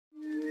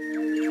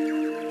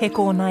He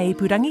kōna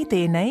ipurangi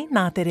tēnei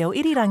nā te reo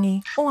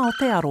irirangi o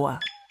Aotearoa.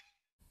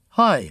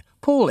 Hi,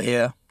 Paul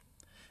here.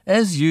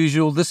 As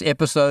usual, this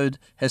episode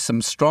has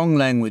some strong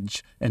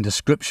language and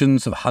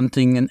descriptions of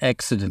hunting and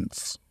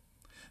accidents.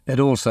 It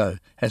also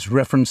has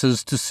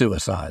references to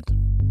suicide.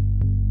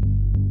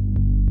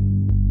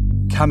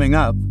 Coming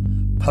up,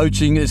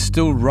 poaching is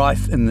still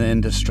rife in the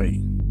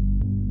industry.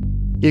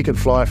 You could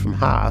fly from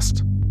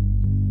Haast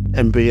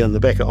and be in the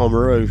back of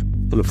Oamaru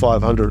in a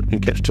 500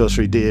 and catch 2 or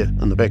 3 deer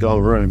in the back of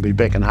Oamaru and be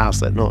back in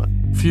Haast that night.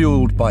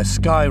 Fueled by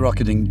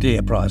skyrocketing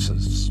deer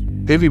prices.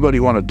 Everybody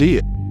wanted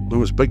deer. There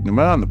was big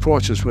demand. The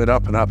prices went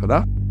up and up and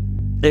up.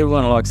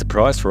 Everyone likes the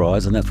price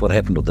rise, and that's what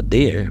happened with the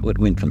deer. It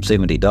went from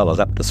 $70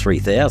 up to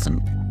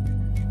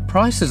 $3,000.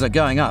 Prices are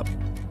going up,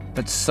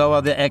 but so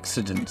are the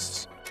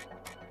accidents.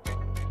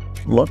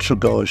 Lots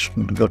of guys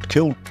got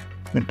killed.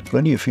 Went to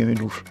plenty of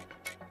funerals.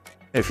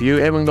 If you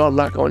haven't got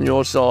luck on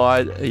your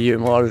side, you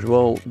might as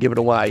well give it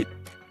away.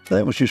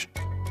 That was just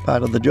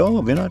part of the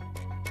job, you know.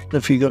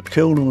 If you got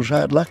killed and it was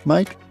hard luck,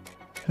 mate,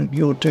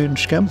 your turn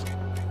scum.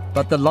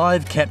 But the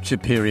live capture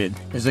period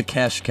is a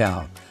cash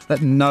cow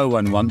that no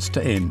one wants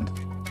to end.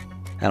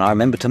 And I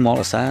remember Tim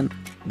Wallace saying,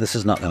 this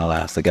is not going to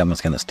last, the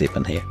government's going to step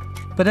in here.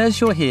 But as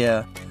you'll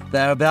hear,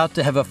 they're about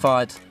to have a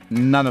fight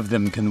none of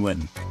them can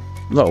win.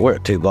 Look, we're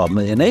 2 bob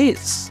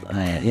millionaires.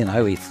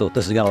 We thought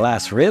this is going to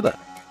last forever.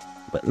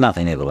 But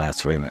nothing ever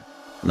lasts forever.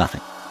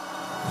 Nothing.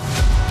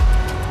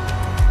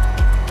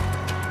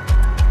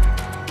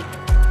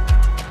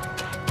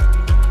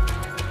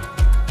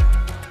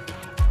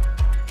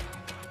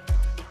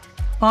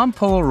 I'm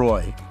Paul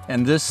Roy,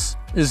 and this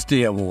is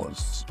Deer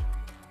Wars.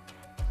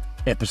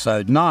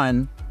 Episode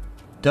 9,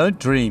 Don't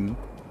Dream,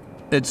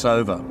 It's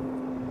Over.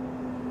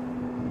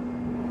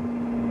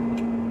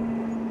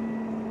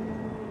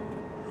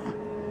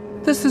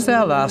 This is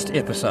our last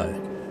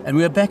episode, and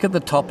we're back at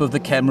the top of the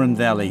Cameron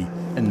Valley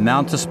in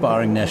Mount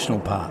Aspiring National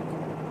Park.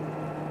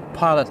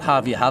 Pilot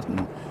Harvey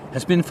Hutton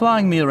has been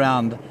flying me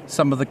around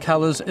some of the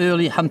Colours'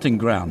 early hunting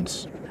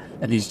grounds,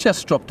 and he's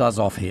just dropped us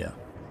off here.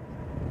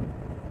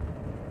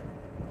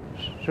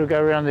 Should we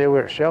go around there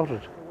where it's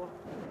sheltered?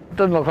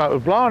 Didn't look like it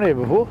was blowing here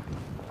before.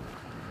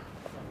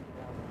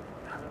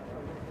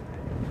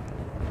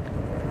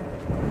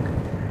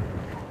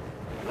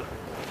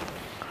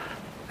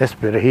 That's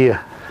better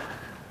here.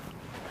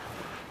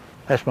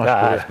 That's much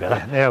better. That's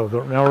better. Now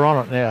we're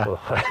on it now.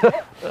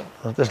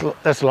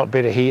 That's a lot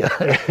better here.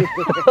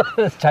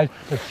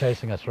 It's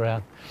chasing us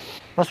around.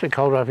 Must be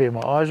cold up here.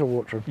 My eyes are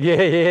watering.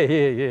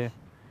 Yeah.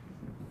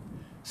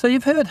 So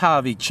you've heard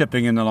Harvey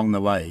chipping in along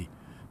the way,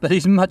 but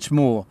he's much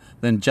more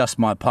than just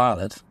my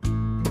pilot.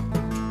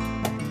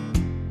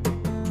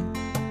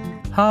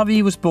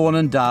 Harvey was born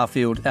in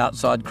Darfield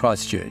outside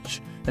Christchurch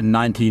in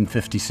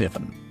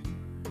 1957.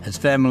 His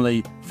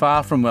family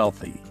far from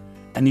wealthy,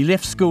 and he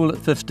left school at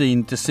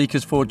 15 to seek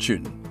his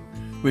fortune,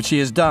 which he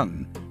has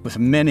done with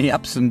many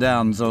ups and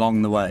downs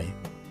along the way.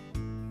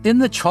 In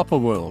the chopper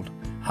world,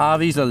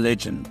 Harvey's a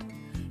legend,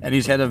 and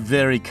he's had a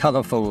very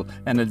colourful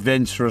and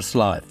adventurous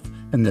life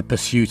in the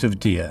pursuit of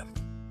deer.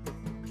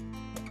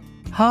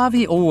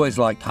 Harvey always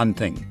liked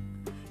hunting,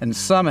 and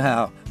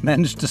somehow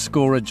managed to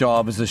score a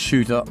job as a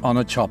shooter on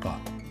a chopper.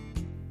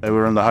 They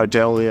were in the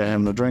hotel there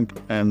having a drink,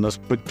 and this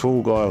big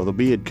tall guy with a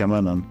beard come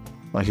in, and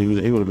he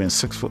would have been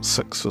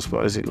 6'6", I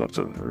suppose. He looked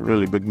a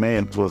really big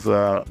man with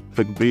a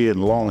big beard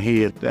and long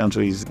hair down to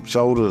his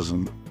shoulders,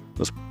 and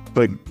this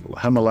big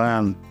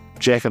Himalayan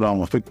jacket on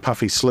with big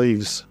puffy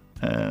sleeves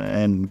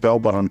and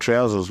bell-bottom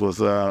trousers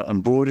with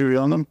embroidery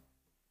on them.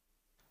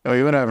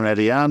 We went over and had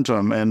a yarn to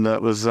him, and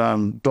it was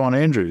Don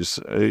Andrews.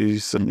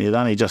 He'd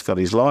only just got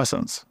his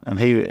licence, and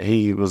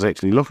he was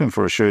actually looking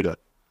for a shooter.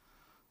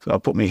 So I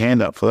put my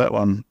hand up for that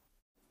one.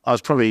 I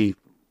was probably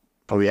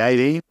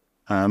 18,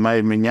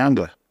 maybe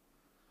younger.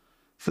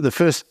 For the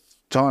first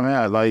time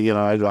out,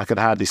 I could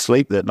hardly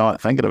sleep that night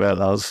thinking about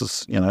it. I was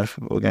just,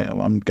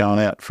 I'm going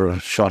out for a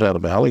shot out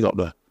of a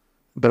helicopter.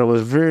 But it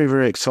was very,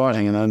 very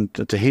exciting, and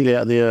then to head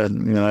out there,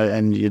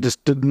 and you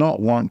just did not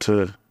want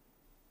to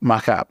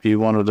muck up. You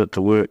wanted it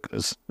to work,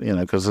 because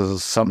this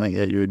is something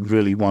that you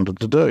really wanted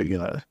to do,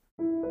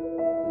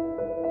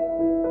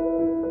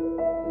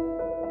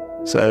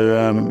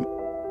 So,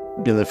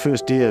 the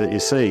first deer that you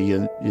see,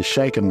 you're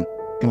shaking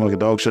like a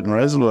dog shitting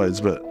razor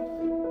blades, but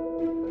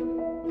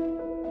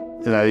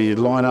you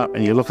line up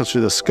and you're looking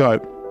through the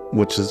scope,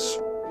 which is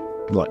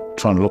like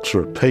trying to look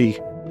through a pea.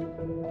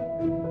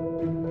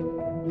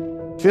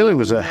 Feeling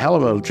was a hell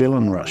of an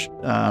adrenaline rush.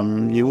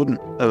 It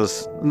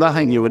was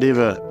nothing you would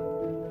ever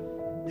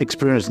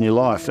experience in your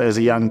life as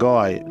a young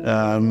guy.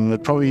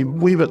 Probably a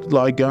wee bit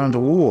like going to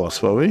war, I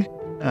suppose.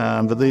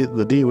 But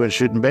the deer weren't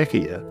shooting back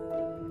at you.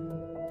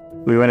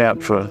 We went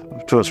out for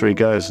 2 or 3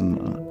 goes, and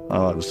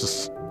it was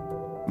just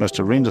the most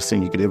horrendous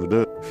thing you could ever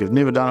do. If you've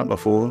never done it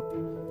before,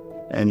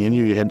 and you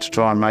knew you had to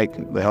try and make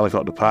the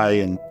helicopter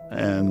pay, and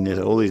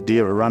all these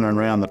deer were running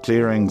around the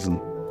clearings, and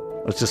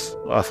I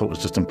thought it was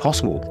just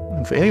impossible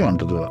for anyone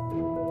to do it.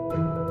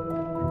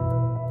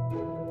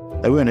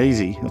 They weren't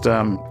easy. It's,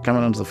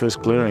 coming into the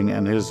first clearing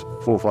and there's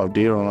 4 or 5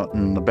 deer on it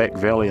in the back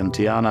valley in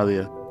Tiana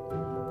there.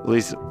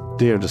 These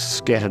deer are just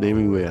scattered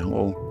everywhere.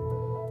 Well,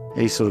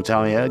 he's sort of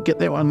telling you, get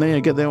that one there,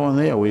 get that one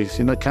there. We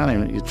said, no, can't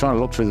even. You're trying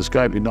to look through the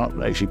scope, you're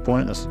not actually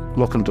pointing us,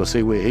 looking to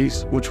see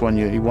which one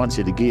he wants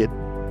you to get.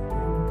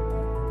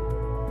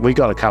 We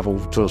got a couple,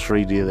 2 or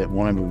 3 deer that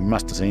morning, but we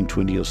must have seen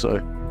 20 or so.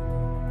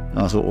 And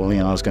I thought, well,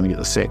 I was going to get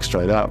the sack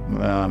straight up.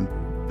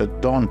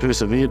 But Don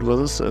persevered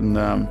with us, and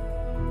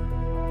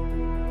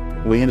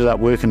we ended up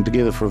working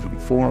together for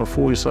 4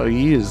 or so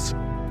years.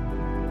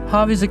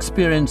 Harvey's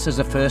experience as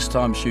a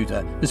first-time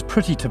shooter is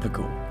pretty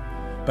typical,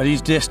 but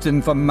he's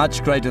destined for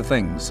much greater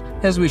things,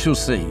 as we shall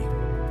see.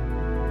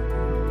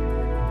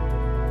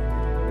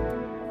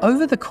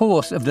 Over the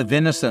course of the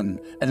venison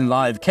and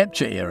live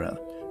capture era,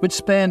 which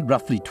spanned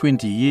roughly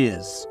 20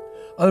 years,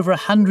 over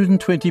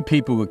 120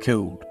 people were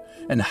killed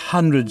and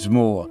hundreds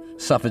more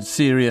suffered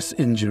serious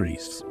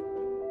injuries.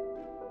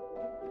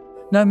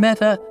 No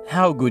matter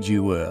how good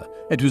you were,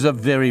 it was a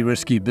very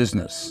risky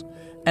business,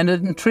 and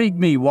it intrigued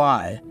me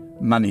why,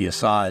 money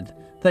aside,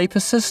 they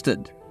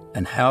persisted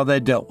and how they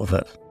dealt with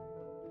it.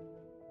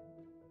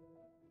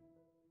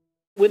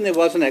 When there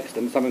was an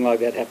accident, something like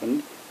that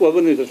happened, well,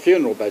 when there was a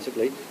funeral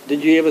basically,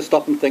 did you ever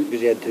stop and think,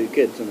 because you had 2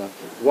 kids and a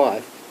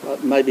wife,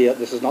 maybe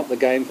this is not the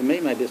game for me,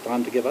 maybe it's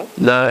time to give up?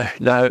 No.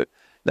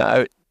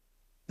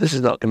 This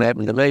is not going to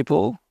happen to me,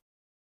 Paul.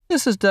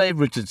 This is Dave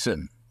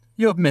Richardson.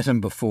 You have met him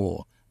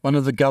before, one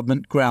of the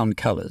government ground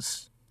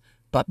colours.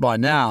 But by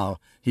now,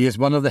 he is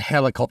one of the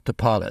helicopter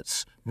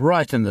pilots,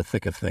 right in the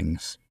thick of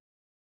things.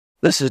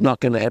 This is not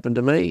going to happen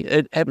to me.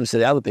 It happens to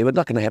the other people. It's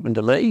not going to happen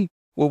to me.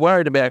 We're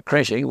worried about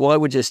crashing. Why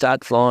would you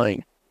start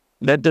flying?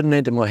 That didn't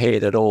enter my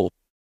head at all.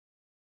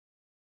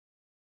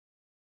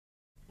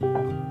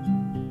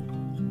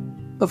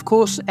 Of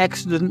course,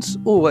 accidents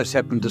always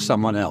happen to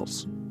someone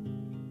else.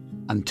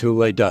 Until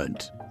they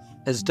don't,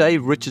 as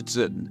Dave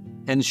Richardson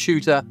and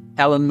shooter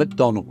Alan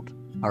McDonald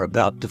are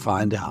about to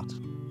find out.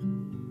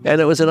 And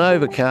it was an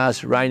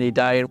overcast, rainy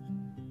day.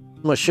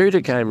 My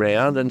shooter came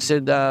round and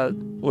said,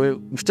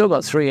 we've still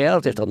got 3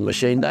 hours left on the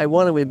machine day.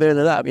 Why don't we burn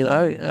it up,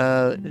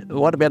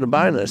 What about a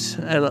bonus?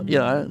 And,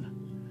 and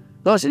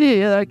I said,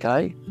 yeah,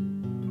 okay.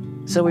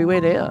 So we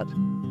went out.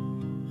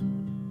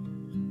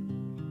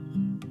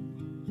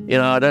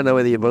 I don't know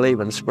whether you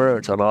believe in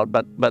spirits or not,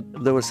 but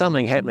there was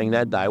something happening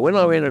that day. When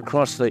I went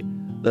across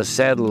the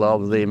saddle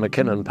of the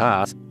McKinnon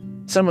Pass,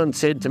 someone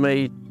said to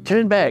me,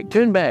 turn back,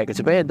 it's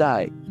a bad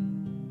day.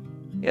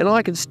 And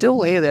I can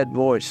still hear that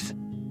voice,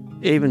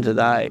 even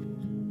today.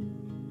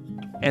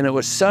 And it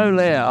was so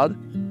loud,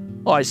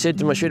 I said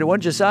to my shooter,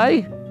 what'd you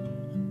say?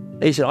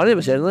 He said, I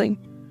never said anything.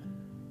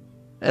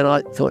 And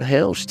I thought,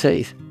 hell's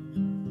teeth.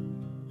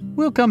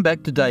 We'll come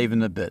back to Dave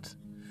in a bit.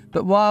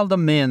 But while the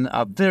men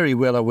are very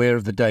well aware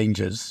of the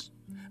dangers,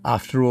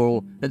 after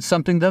all, it's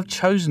something they've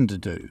chosen to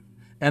do,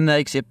 and they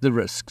accept the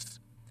risks.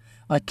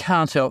 I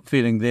can't help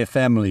feeling their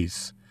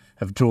families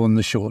have drawn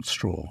the short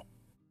straw.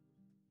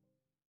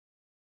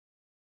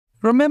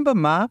 Remember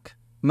Mark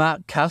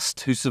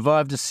Cust, who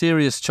survived a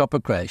serious chopper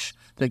crash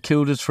that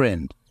killed his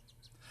friend?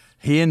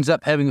 He ends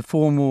up having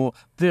 4 more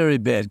very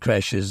bad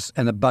crashes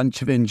and a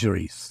bunch of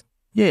injuries.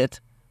 Yet,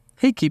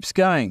 he keeps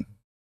going.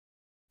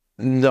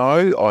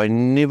 No, I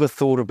never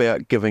thought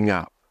about giving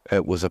up.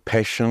 It was a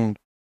passion,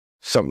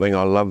 something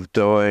I loved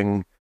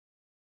doing.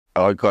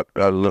 I got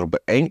a little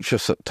bit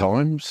anxious at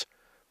times,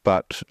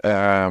 but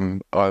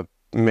I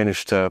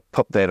managed to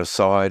put that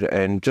aside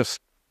and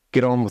just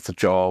get on with the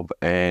job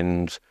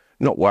and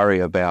not worry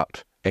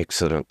about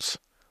accidents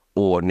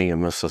or near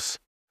misses.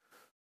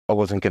 I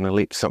wasn't going to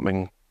let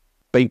something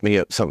beat me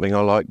at something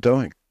I like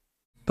doing.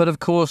 But of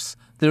course,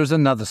 there is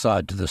another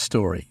side to the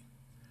story.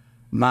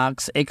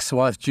 Mark's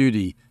ex-wife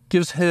Judy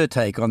gives her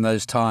take on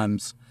those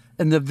times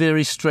in the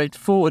very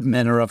straightforward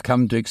manner I've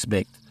come to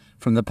expect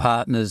from the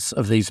partners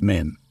of these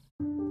men.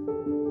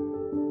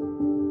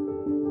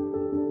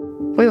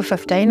 We were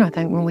 15, I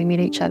think, when we met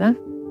each other.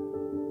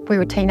 We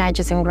were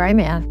teenagers in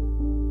Greymouth.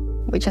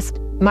 We just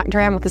mucked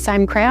around with the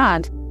same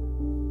crowd.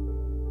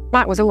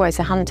 Mark was always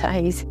a hunter.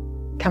 He's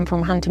come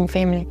from a hunting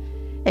family.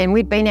 And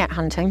we'd been out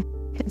hunting.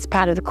 It's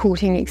part of the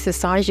courting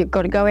exercise. You've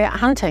got to go out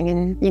hunting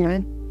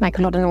and, make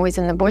a lot of noise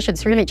in the bush.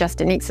 It's really just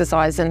an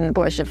exercise in the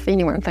bush. If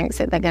anyone thinks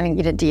that they're going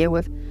to get a deer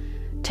with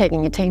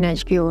taking a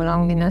teenage girl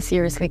along, then they're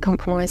seriously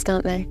compromised,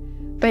 aren't they?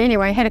 But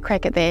anyway, had a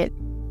crack at that.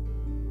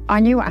 I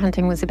knew what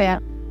hunting was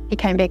about. He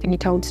came back and he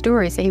told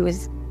stories. He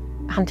was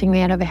hunting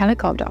me out of a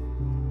helicopter.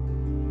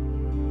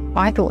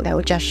 I thought they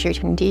were just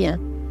shooting deer,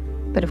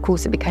 but of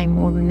course it became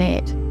more than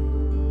that.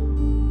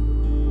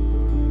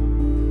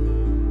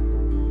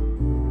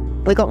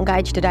 We got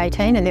engaged at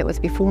 18, and that was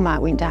before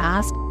Mark went to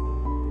Haast.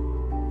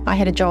 I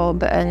had a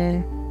job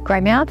in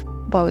Greymouth.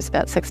 I was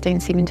about 16,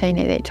 17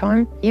 at that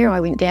time. I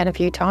went down a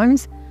few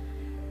times.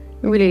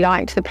 Really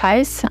liked the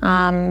place,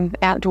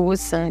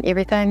 outdoors and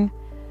everything.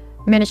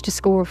 Managed to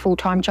score a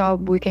full-time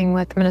job working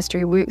with the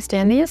Ministry of Works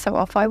down there, so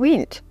off I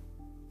went.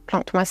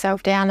 Plonked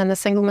myself down in the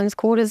singlemen's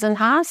quarters in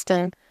Haast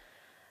and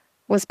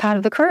was part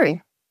of the crew.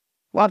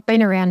 Well, I've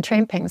been around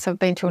tramping, so I've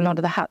been to a lot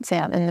of the huts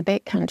out in the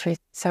backcountry.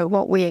 So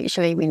what we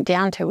actually went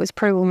down to was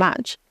pretty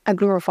much a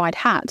glorified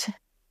hut.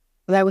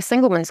 They were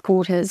singlemen's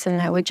quarters and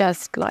they were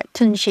just like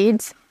tin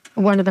sheds.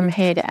 One of them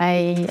had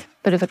a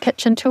bit of a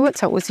kitchen to it,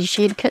 so it was a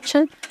shared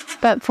kitchen.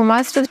 But for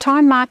most of the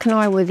time, Mark and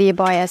I were there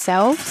by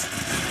ourselves.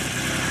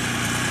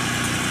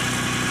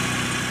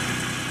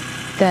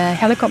 The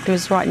helicopter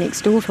was right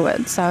next door to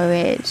it, so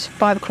at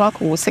 5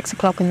 o'clock or 6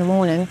 o'clock in the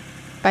morning,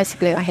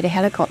 basically I had a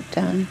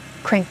helicopter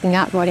cranking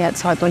up right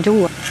outside my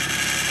door.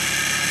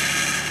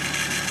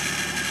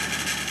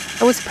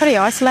 It was a pretty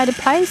isolated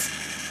place.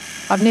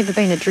 I've never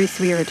been a dress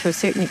wearer to a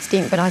certain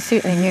extent, but I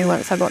certainly knew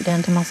once I got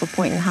down to Muscle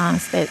Point and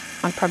Haas that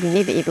I'd probably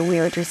never ever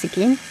wear a dress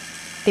again.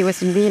 There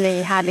was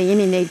really hardly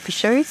any need for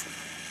shoes.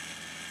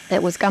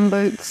 It was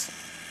gumboots,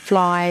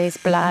 flies,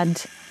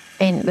 blood,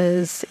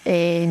 antlers,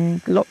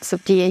 and lots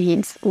of deer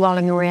heads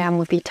rolling around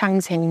with their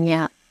tongues hanging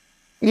out.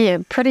 Yeah,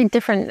 pretty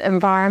different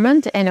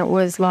environment, and it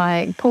was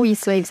like pull your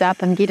sleeves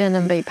up and get in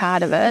and be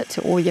part of it,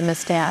 or you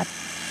missed out.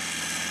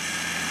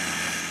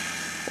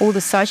 All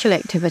the social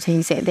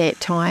activities at that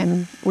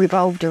time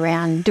revolved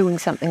around doing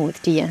something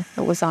with deer.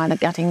 It was either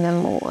gutting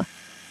them or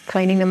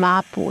cleaning them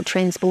up or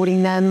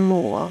transporting them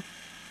or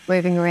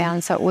moving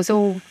around. So it was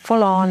all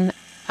full on,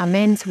 a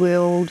man's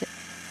world. There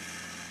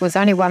was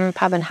only one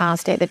pub in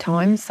Haast at the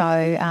time,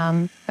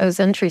 so it was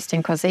interesting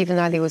because even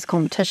though there was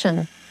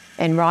competition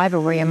and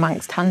rivalry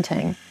amongst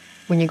hunting,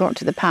 when you got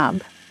to the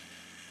pub,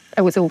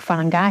 it was all fun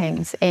and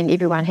games and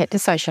everyone had to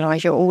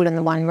socialise. You're all in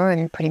the one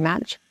room pretty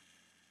much.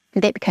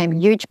 That became a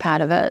huge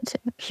part of it,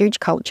 huge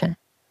culture.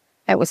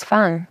 It was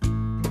fun.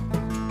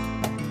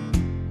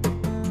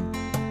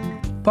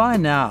 By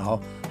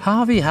now,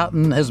 Harvey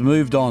Hutton has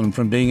moved on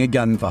from being a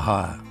gun for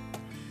hire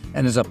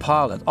and is a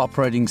pilot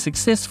operating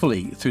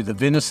successfully through the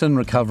venison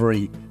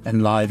recovery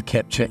and live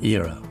capture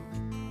era.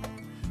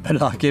 But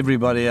like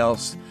everybody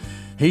else,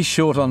 he's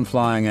short on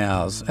flying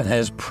hours and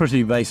has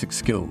pretty basic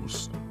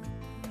skills.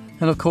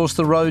 And of course,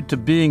 the road to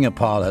being a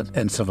pilot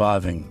and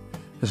surviving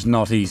is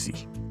not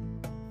easy.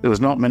 There was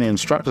not many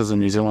instructors in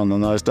New Zealand in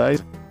those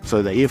days,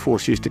 so the Air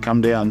Force used to come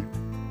down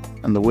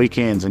on the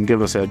weekends and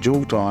give us our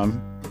dual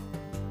time,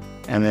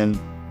 and then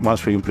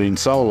once we'd been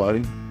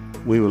solo,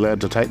 we were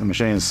allowed to take the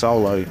machines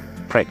solo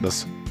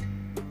practice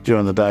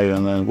during the day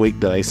and the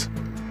weekdays.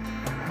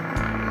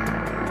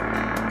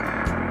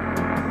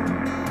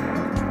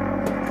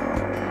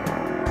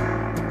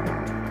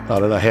 I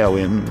don't know how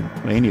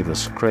any of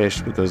us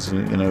crashed because,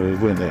 you know, we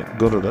weren't that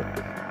good at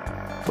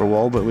it for a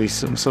while, but we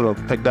sort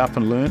of picked up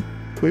and learned.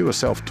 We were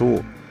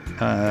self-taught,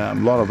 a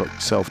lot of it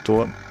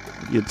self-taught.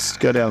 You'd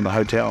go down to the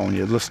hotel and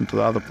you'd listen to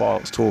the other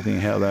pilots talking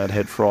how they'd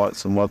had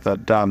frights and what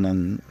they'd done,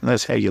 and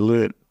that's how you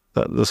learnt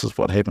that this is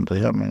what happened to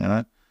him, you know.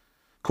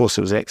 Of course,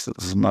 there was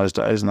accidents in those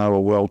days and they were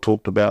well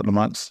talked about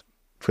amongst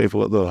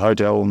people at the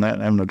hotel and that,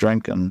 having a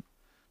drink and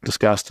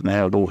discussed and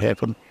how it all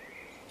happened.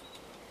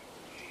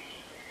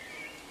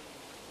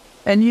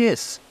 And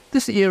yes,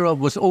 this era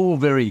was all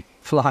very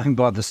flying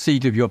by the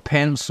seat of your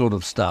pants sort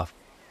of stuff,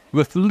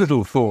 with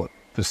little thought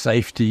for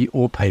safety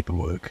or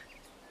paperwork.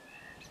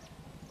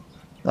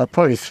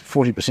 Probably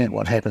 40%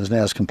 what happens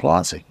now is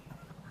compliancy.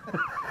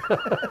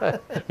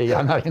 Yeah,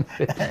 I know.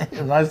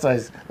 In those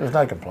days, there was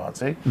no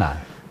compliancy. No.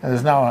 And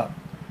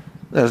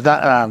there's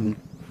no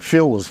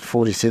fuel was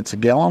 40 cents a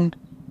gallon.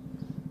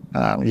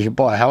 You could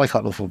buy a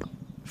helicopter for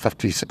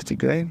 50, 60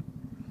 grand.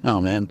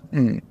 Oh, man.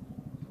 Mm.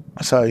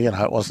 So, you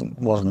know, it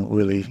wasn't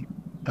really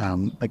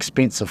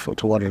expensive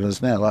to what it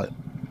is now. Like,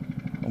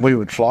 we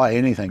would fly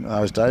anything in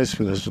those days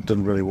because it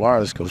didn't really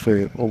worry us because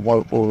all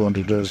we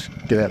wanted to do is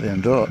get out there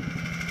and do it.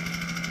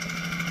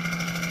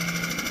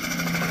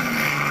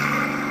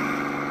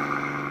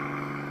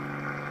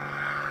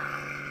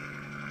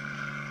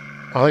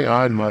 I think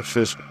I had my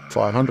first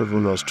 500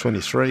 when I was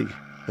 23,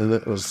 and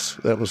that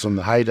was in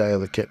the heyday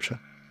of the capture.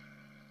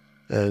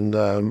 And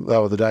they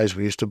were the days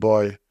we used to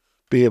buy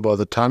beer by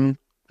the ton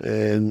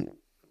and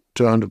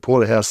 200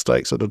 porterhouse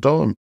steaks at a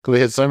dime because we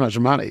had so much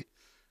money.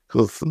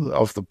 Because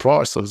of the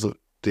price of the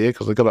deer,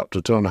 because they got up to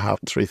 $2,500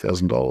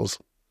 and $3,000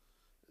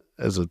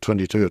 as a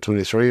 22 or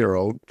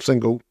 23-year-old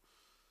single.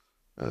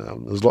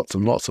 There's lots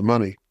and lots of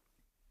money.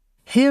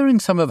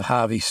 Hearing some of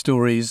Harvey's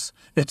stories,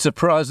 it's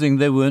surprising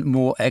there weren't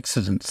more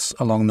accidents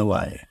along the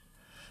way,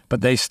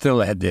 but they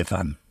still had their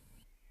fun.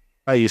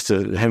 I used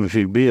to have a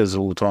few beers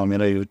all the time, you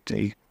know.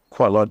 He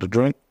quite liked to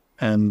drink,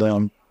 and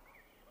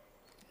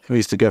we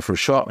used to go for a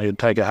shot. He'd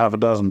take a half a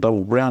dozen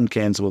double brown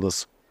cans with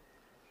us,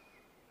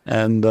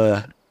 and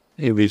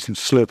he'd be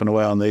slurping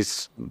away on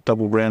these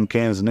double brown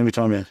cans, and every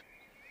time he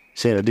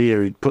seen a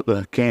deer, he'd put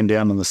the can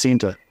down in the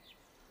centre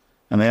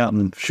and out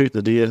and shoot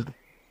the deer.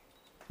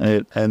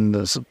 And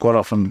quite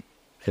often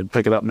he'd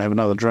pick it up and have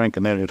another drink,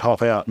 and then he'd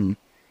hop out and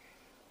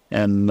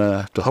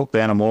to hook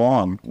the animal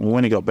on. Well,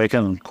 when he got back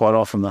in, quite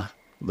often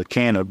the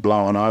can had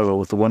blown over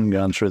with the wind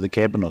going through the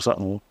cabin or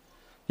something. Well,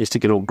 he used to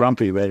get all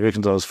grumpy about it. He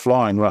reckons I was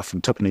flying rough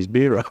and tipping his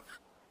beer up.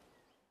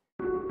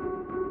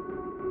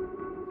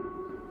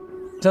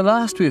 So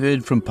last we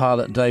heard from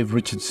pilot Dave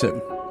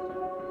Richardson.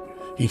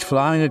 He's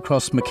flying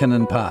across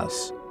McKinnon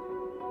Pass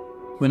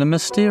when a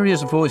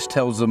mysterious voice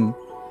tells him,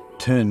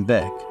 turn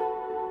back,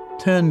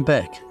 turn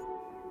back.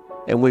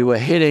 And we were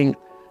heading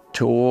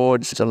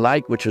towards a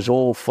lake which was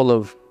all full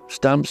of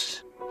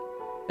stumps,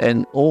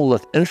 and all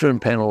the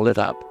instrument panel lit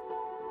up.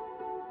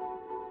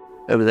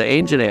 It was the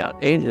engine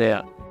out.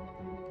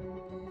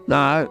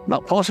 No,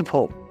 not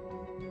possible.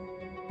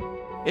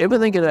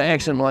 Everything in an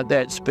accident like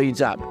that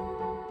speeds up.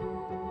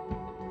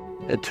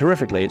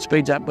 Terrifically, it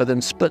speeds up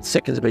within split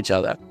seconds of each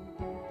other.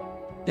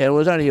 And it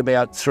was only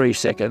about 3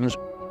 seconds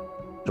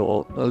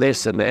or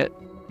less than that.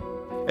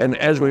 And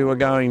as we were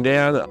going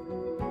down,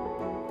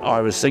 I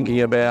was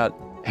thinking about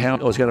how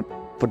I was going to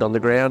put on the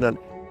ground and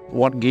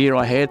what gear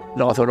I had.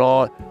 And I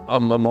thought,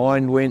 my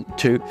mind went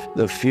to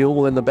the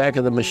fuel in the back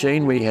of the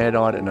machine. We had,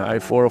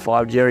 4 or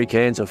 5 jerry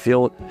cans of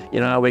fuel.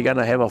 We're going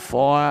to have a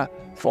fire.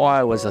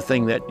 Fire was the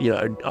thing that,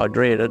 I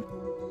dreaded.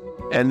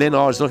 And then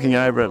I was looking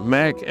over at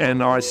Mac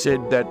and I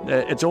said that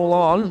it's all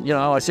on.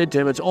 I said to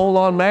him, it's all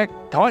on, Mac,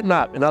 tighten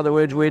up. In other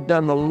words, we'd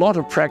done a lot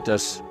of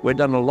practice.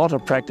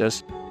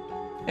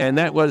 And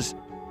that was,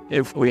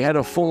 if we had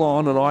a full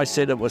on and I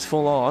said it was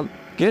full on,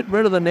 get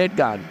rid of the net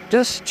gun.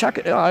 Just chuck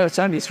it, it's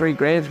only 3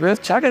 grams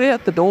worth, chuck it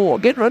out the door,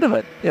 get rid of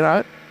it,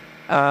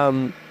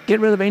 Get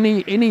rid of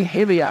any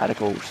heavy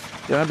articles,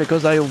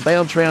 because they'll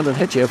bounce around and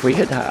hit you if we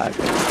hit hard.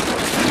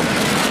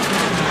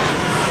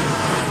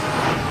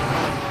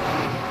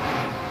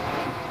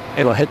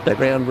 And I hit the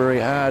ground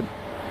very hard.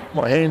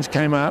 My hands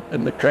came up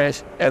in the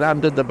crash and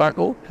undid the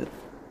buckle.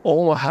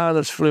 All my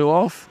harness flew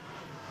off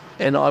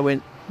and I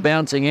went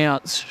bouncing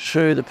out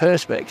through the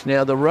perspex.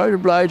 Now the rotor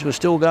blades were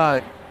still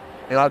going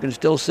and I can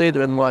still see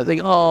them, and I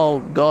think, oh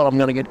God, I'm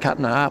going to get cut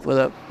in half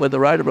with the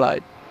rotor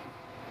blade.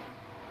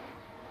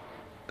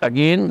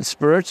 Again,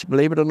 spirits,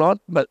 believe it or not,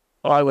 but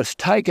I was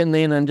taken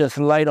then and just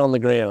laid on the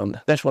ground.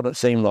 That's what it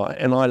seemed like.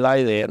 And I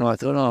lay there and I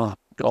thought, oh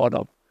God,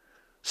 I've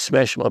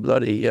smashed my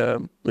bloody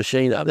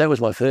machine up. That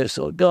was my first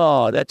thought.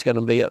 God, that's going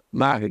to be a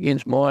mark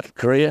against my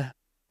career.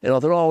 And I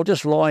thought, I'll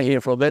just lie here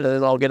for a bit and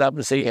then I'll get up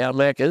and see how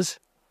Mac is.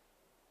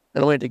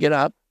 And I went to get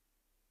up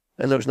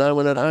and there was no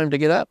one at home to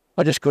get up.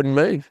 I just couldn't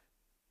move.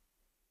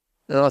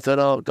 And I thought,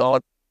 oh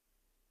God,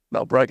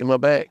 I've broken my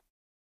back.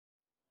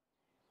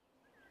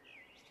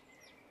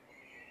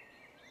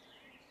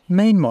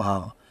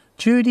 Meanwhile,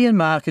 Judy and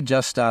Mark are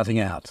just starting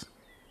out.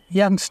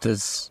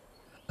 Youngsters,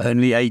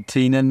 only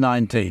 18 and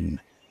 19.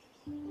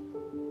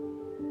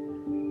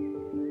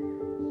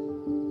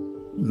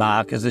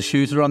 Mark is a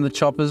shooter on the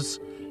choppers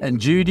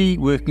and Judy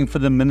working for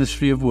the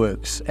Ministry of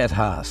Works at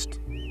Haast.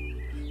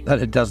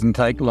 But it doesn't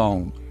take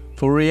long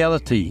for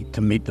reality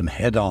to meet them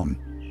head on.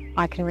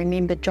 I can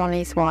remember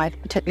Johnny's wife,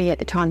 particularly at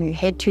the time, who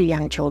had 2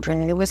 young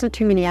children. There wasn't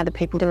too many other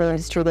people in the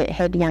industry that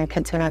had young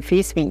kids when I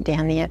first went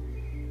down there.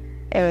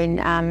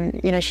 And,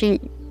 she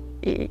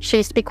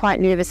used to be quite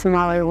nervous and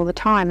worried all the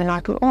time. And I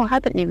thought, I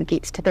hope it never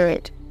gets to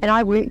that. And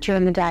I worked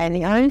during the day, and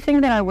the only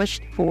thing that I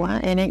wished for,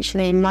 and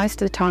actually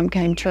most of the time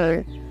came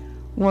true,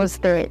 was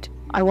that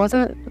I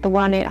wasn't the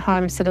one at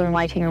home sitting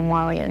waiting and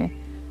worrying.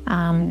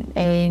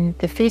 And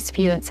the first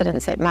few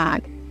incidents that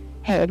Mark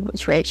had,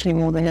 which were actually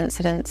more than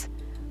incidents,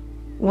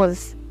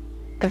 was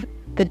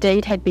the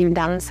deed had been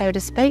done, so to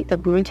speak. They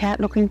weren't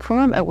out looking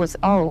for him. It was,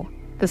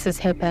 this has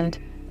happened,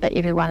 but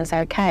everyone's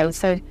okay.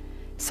 So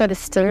the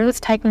stillness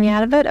taken me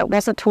out of it. It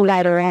wasn't till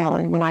later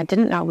on, when I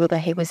didn't know whether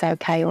he was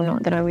okay or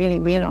not, that I really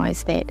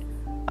realised that,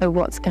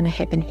 what's going to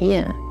happen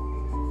here?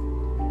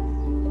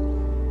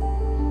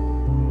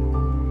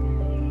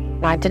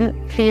 I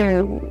didn't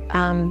feel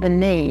the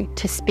need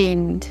to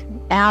spend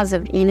hours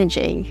of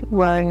energy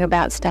worrying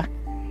about stuff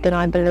that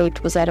I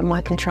believed was out of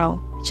my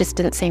control. It just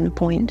didn't seem the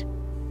point.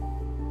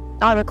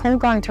 I recall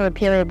going through a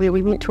period where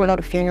we went to a lot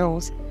of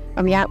funerals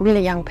of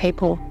really young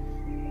people,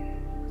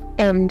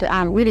 and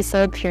really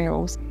sad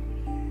funerals.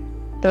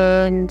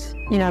 And,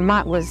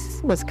 Mark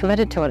was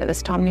committed to it at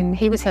this time, and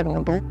he was having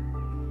a ball.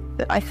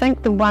 I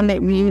think the one that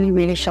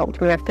really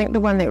shocked me,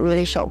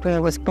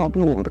 was Bob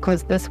Norton,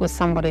 because this was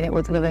somebody that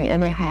was living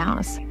in a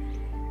house,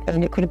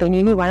 and it could have been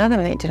anyone other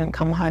that didn't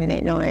come home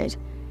that night.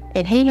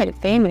 And he had a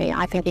family.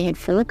 I think he had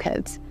 4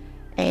 kids.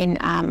 And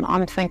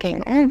I'm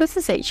thinking, this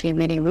is actually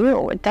really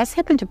real. It does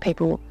happen to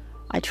people.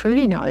 I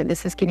truly know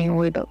this is getting a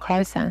wee bit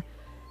closer.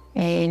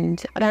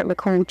 And I don't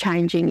recall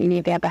changing any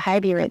of our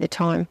behaviour at the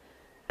time,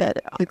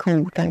 but I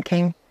recall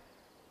thinking,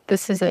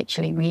 this is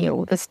actually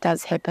real. This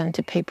does happen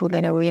to people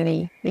that are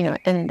really,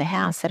 in the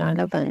house that I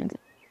live in.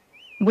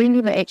 We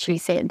never actually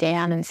sat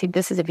down and said,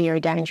 this is a very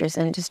dangerous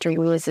industry.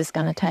 Where is this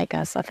going to take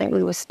us? I think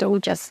we were still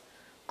just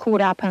caught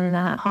up in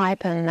the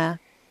hype and the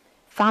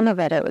fun of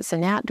it. It was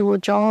an outdoor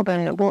job,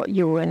 and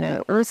you were in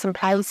an awesome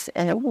place,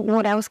 and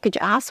what else could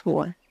you ask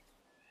for?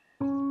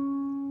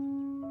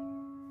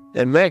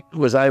 And Mac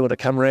was able to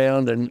come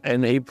round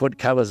and he put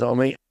covers on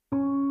me.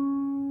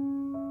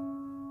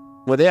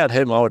 Without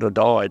him, I would have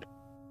died.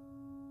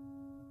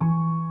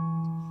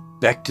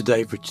 Back to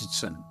Dave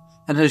Richardson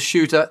and his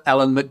shooter,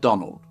 Alan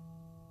MacDonald.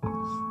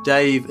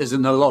 Dave is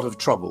in a lot of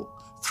trouble,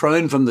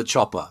 thrown from the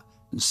chopper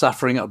and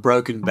suffering a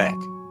broken back.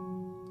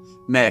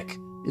 Mac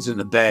is in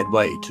a bad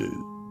way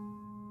too.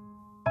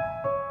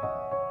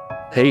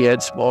 He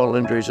had spinal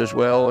injuries as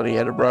well, and he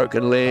had a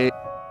broken leg.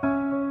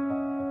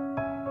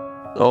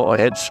 I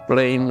had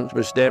spleen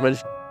was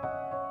damaged.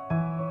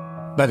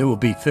 But it will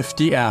be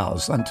 50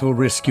 hours until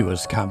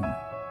rescuers come.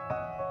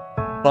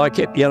 I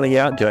kept yelling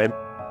out to him.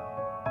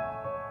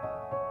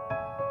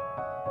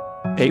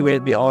 He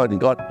went behind and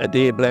got a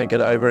deer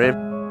blanket over him.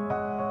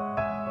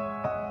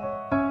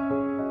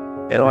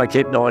 And I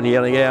kept on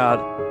yelling out.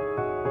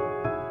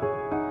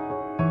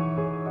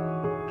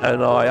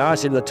 And I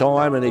asked him the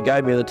time, and he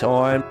gave me the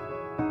time.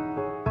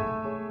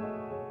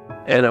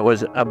 And it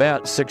was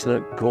about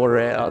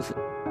 6.25 hours.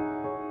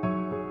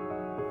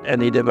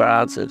 And he never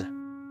answered.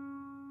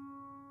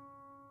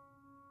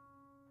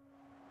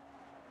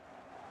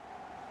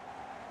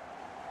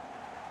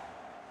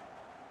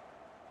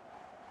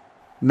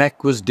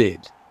 Mac was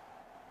dead.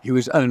 He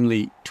was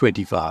only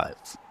 25.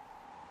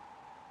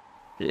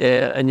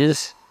 Yeah, and you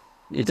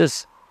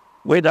just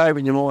went over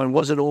in your mind,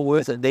 was it all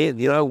worth it then?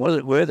 You know, was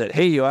it worth it?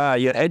 Here you are,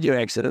 you had your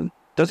accident.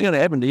 Doesn't going to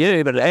happen to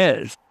you, but it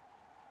has.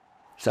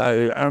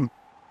 So,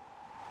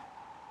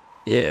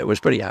 yeah, it was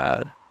pretty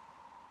hard.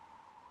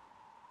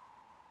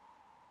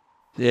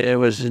 Yeah, it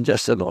was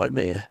just a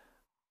nightmare.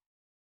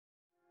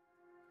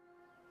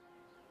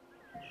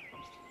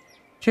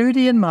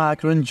 Judy and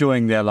Mark are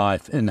enjoying their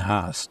life in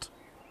Haast.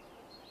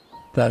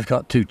 They've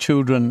got 2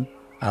 children,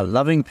 are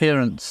loving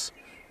parents,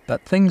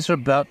 but things are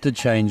about to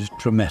change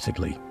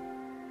dramatically.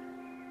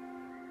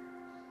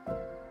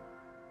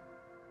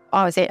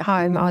 I was at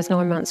home, I was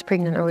 9 months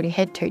pregnant, I already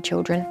had 2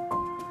 children.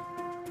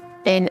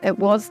 And it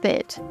was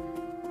that,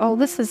 oh,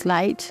 this is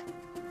late.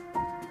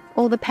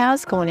 Oh, the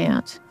power's gone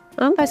out.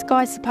 Aren't those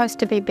guys supposed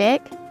to be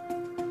back?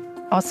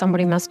 Oh,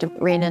 somebody must have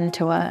ran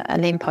into a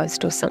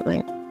lamppost or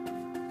something.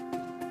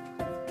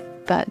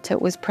 But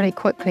it was pretty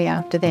quickly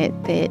after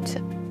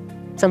that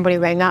somebody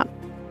rang up.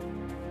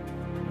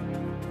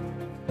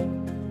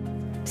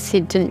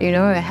 Said, didn't you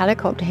know a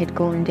helicopter had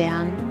gone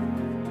down?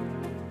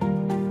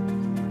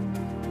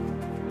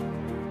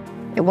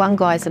 One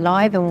guy's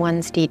alive and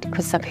one's dead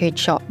because I've heard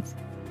shots.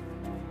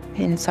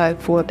 And so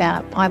for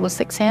about 5 or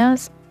 6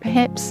 hours,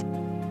 perhaps,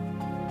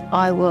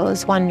 I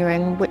was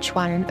wondering which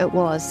one it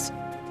was.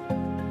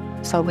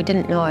 So we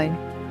didn't know.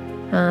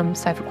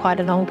 So for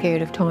quite a long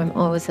period of time,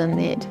 I was in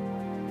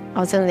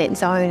that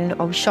zone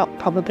of shock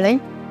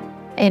probably.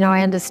 And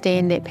I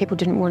understand that people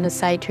didn't want to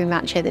say too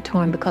much at the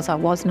time because I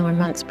was 9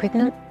 months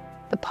pregnant.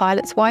 The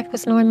pilot's wife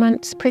was 9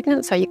 months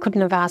pregnant, so you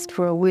couldn't have asked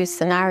for a worse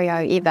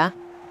scenario ever.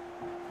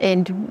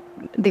 And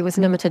there was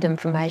limited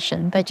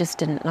information. They just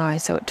didn't know.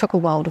 So it took a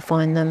while to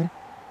find them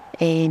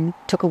and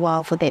took a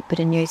while for that bit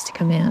of news to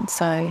come out.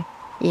 So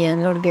yeah,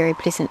 not a very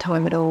pleasant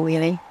time at all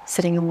really,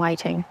 sitting and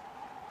waiting.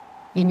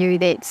 You knew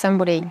that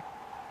somebody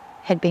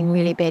had been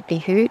really badly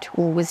hurt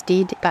or was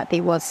dead, but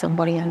there was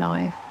somebody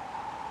alive.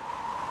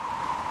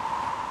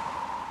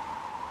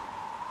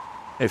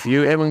 If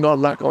you haven't got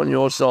luck on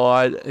your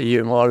side,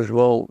 you might as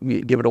well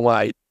give it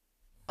away.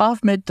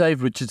 I've met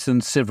Dave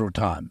Richardson several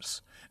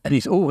times, and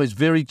he's always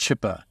very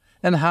chipper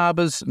and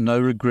harbours no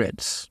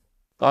regrets.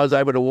 I was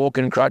able to walk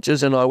in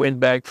crutches and I went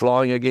back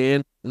flying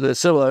again. The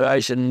civil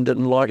aviation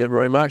didn't like it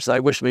very much.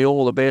 They wished me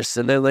all the best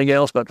and everything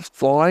else but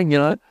flying, you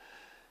know.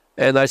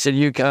 And they said,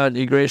 you can't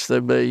egress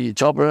the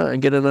chopper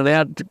and get in and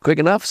out quick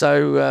enough.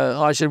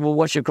 So I said, well,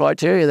 what's your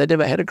criteria? They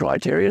never had a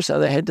criteria, so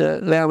they had to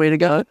allow me to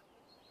go.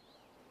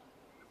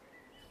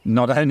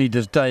 Not only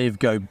does Dave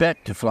go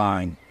back to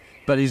flying,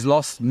 but he's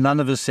lost none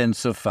of his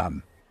sense of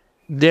fun.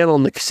 Down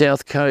on the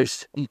south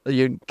coast,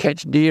 you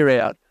catch deer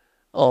out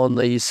on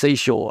the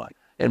seashore.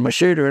 And my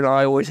shooter and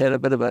I always had a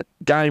bit of a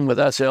game with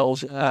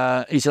ourselves.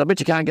 He said, I bet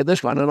you can't get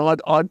this one. And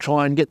I'd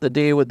try and get the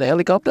deer with the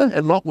helicopter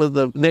and not with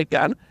the net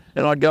gun.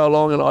 And I'd go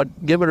along and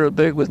I'd give it a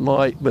boot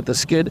with the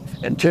skid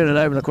and turn it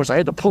over. And of course I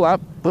had to pull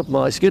up, put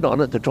my skid on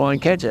it to try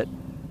and catch it.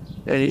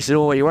 And he said,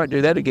 oh, you won't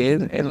do that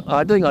again. And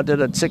I think I did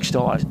it 6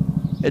 times.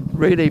 It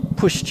really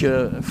pushed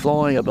your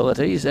flying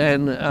abilities.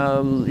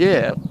 And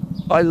yeah,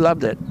 I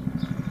loved it.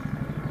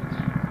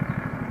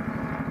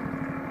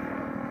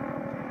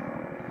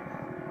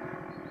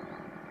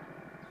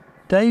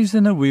 Dave's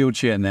in a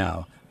wheelchair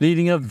now,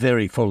 leading a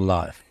very full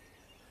life.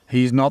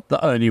 He's not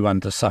the only one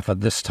to suffer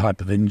this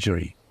type of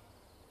injury.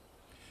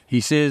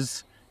 He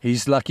says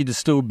he's lucky to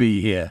still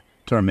be here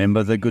to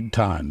remember the good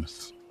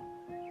times.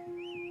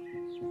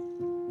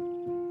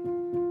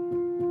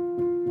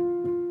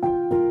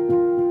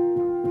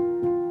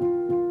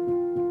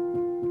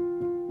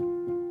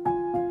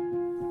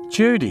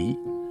 Judy,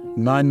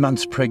 9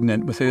 months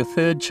pregnant with her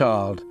 3rd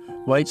child,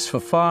 waits for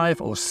 5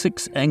 or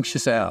 6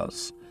 anxious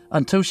hours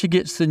until she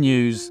gets the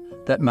news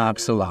that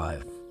Mark's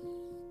alive.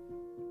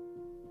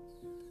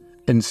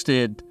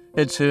 Instead,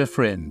 it's her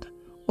friend,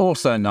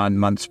 also 9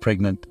 months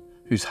pregnant,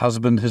 whose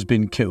husband has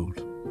been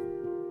killed.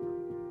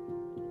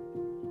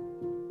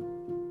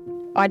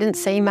 I didn't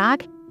see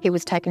Mark. He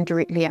was taken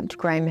directly up to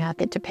Greymouth.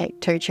 Had to pack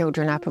 2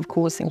 children up, of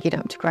course, and get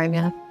up to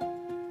Greymouth.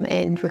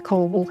 And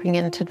recall walking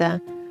into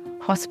the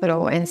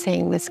hospital and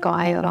seeing this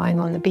guy lying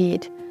on the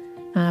bed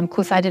Of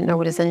course, I didn't know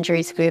what his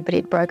injuries were, but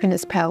he'd broken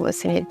his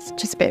pelvis and he'd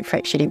just about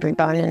fractured every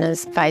bone in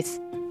his face.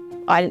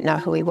 I didn't know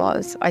who he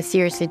was. I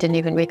seriously didn't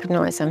even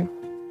recognise him.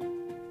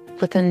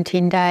 Within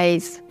 10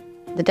 days,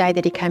 the day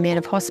that he came out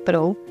of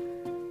hospital,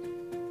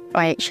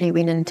 I actually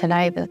went into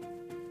labour.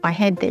 I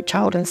had that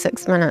child in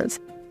 6 minutes.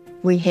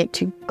 We had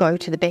to go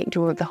to the back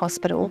door of the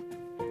hospital.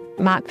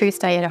 Mark,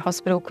 first day out of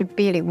hospital, could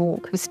barely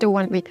walk. He still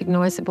wasn't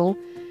recognisable.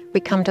 We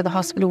come to the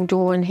hospital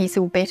door and he's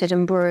all battered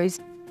and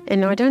bruised.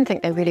 And I don't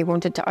think they really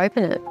wanted to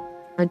open it.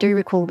 I do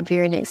recall the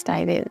very next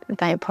day that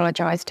they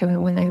apologised to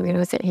him when they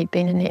realised that he'd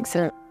been in an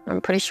accident.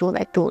 I'm pretty sure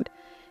they thought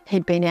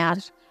he'd been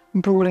out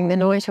brawling the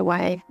night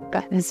away,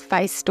 but his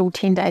face still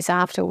 10 days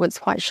after was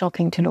quite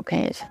shocking to look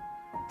at,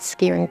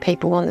 scaring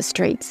people on the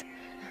streets.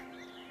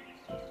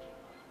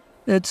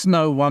 It's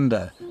no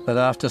wonder that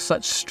after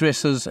such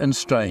stresses and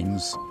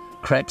strains,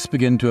 cracks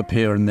begin to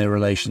appear in their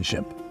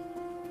relationship.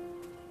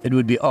 It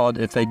would be odd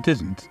if they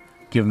didn't,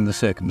 given the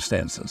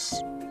circumstances.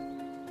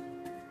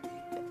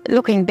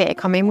 Looking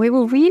back, I mean, we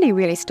were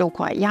really still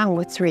quite young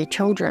with 3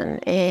 children.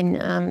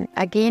 And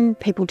again,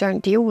 people don't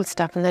deal with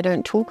stuff and they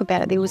don't talk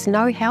about it. There was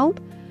no help.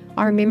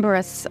 I remember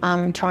us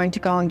trying to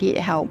go and get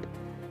help,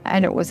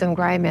 and it was in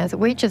Greymouth.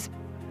 We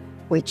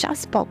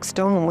just boxed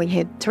on. We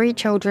had 3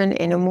 children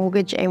and a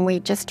mortgage, and we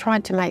just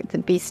tried to make the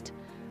best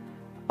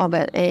of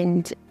it.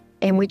 And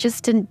we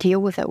just didn't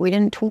deal with it. We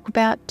didn't talk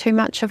about too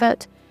much of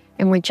it,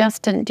 and we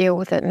just didn't deal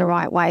with it in the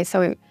right way.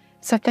 So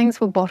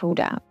things were bottled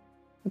up.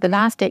 The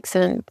last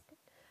accident,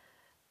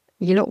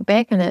 you look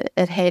back and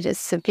it had a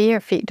severe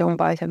effect on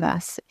both of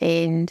us,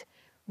 and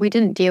we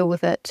didn't deal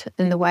with it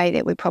in the way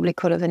that we probably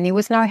could have, and there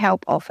was no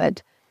help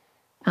offered.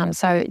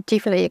 So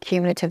definitely a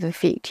cumulative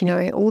effect. You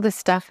know, all this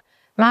stuff,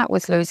 Mark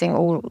was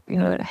losing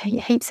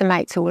heaps of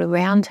mates all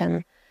around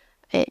him,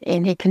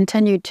 and he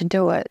continued to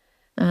do it.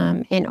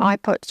 And I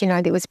put,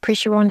 there was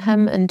pressure on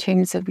him in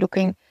terms of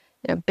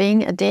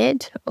being a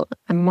dad.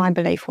 And my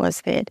belief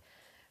was that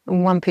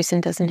one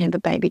person doesn't have a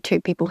baby,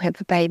 2 people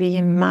have a baby,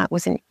 and Mark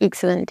was an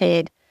excellent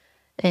dad.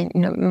 And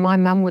my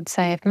mum would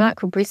say if Mark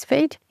could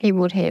breastfeed, he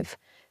would have.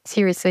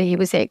 Seriously, he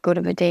was that good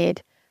of a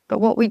dad. But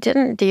what we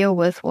didn't deal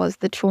with was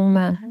the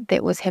trauma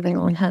that was having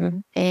on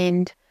him.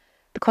 And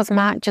because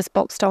Mark just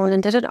boxed on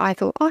and did it, I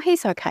thought, oh,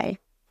 he's okay.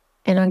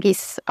 And I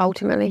guess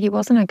ultimately he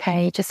wasn't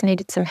okay. He just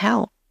needed some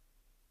help.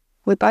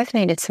 We both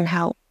needed some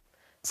help.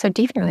 So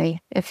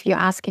definitely, if you're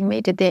asking me,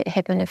 did that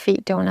have an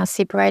effect on us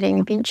separating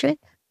eventually?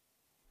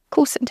 Of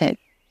course it did.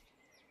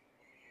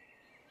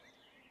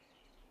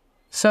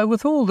 So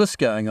with all this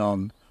going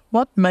on,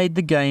 what made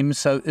the game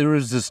so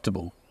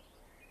irresistible?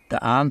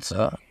 The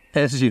answer,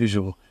 as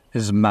usual,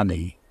 is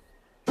money.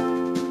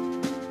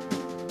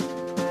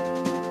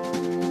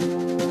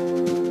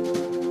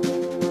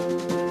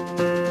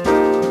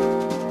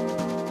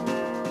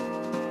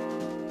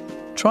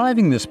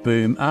 Driving this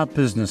boom are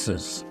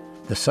businesses,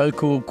 the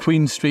so-called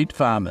Queen Street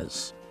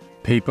farmers,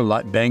 people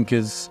like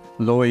bankers,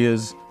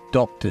 lawyers,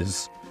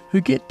 doctors,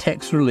 who get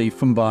tax relief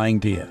from buying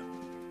deer.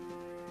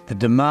 The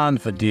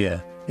demand for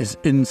deer is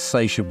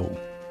insatiable.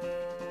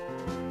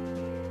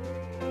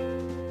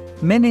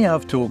 Many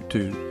I've talked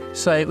to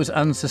say it was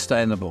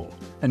unsustainable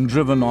and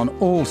driven on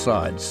all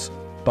sides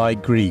by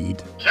greed.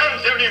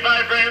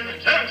 775 Graham,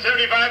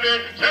 775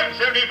 bid,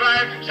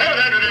 775,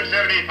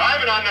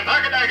 775, and on the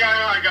market I go,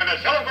 I'm going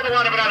to sell it for the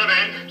one of another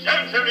man,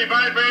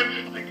 775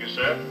 Graham. Thank you,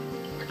 sir.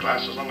 The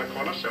glass is on the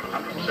corner,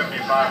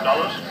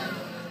 $775.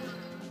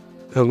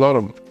 A lot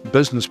of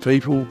business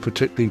people,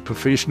 particularly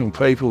professional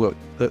people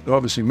that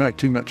obviously make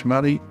too much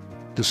money,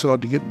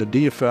 decide to get into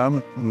deer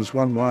farming. It was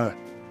one way of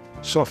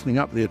softening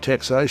up their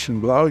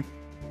taxation blow.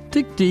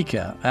 Dick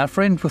Deaker, our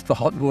friend with the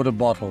hot water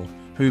bottle,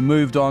 who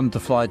moved on to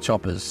fly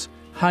choppers,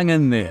 hung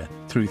in there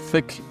through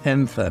thick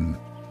and thin.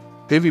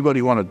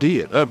 Everybody wanted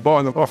deer. They're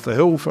buying them off the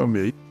hill from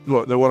me.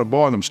 Like they want to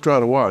buy them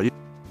straight away.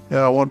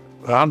 I want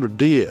 100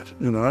 deer,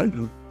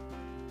 And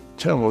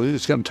tell them, well,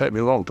 it's going to take me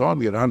a long time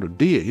to get 100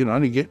 deer.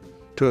 Only get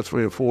 2 or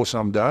 3 or 4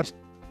 some days.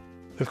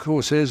 Of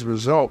course, as a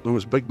result, there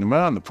was big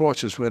demand. The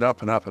prices went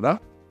up and up and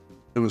up.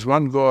 There was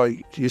one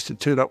guy, he used to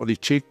turn up with his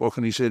checkbook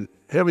and he said,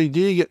 how many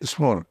deer you get this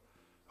morning?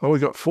 Oh, we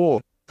got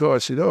 4. The guy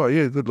said, oh,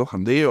 yeah, good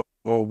looking deer.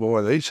 I'll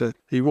buy these. So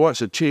he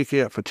writes a cheque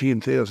out for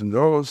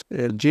 $10,000.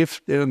 And Jeff's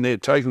down there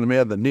taking them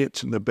out of the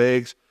nets and the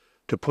bags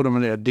to put them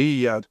in our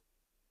deer yard.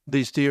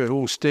 These deer are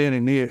all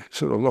standing there,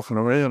 sort of looking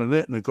around and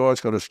that. And the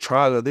guy's got his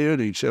trailer there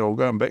and he said, I'll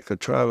go and back the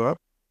trailer up.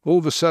 All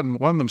of a sudden,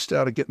 one of them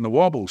started getting the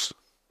wobbles.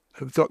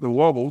 It got the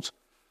wobbles.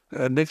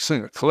 And next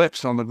thing, it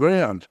collapsed on the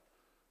ground.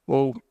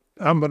 Well,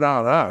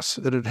 unbeknown to us,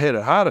 it had had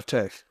a heart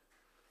attack.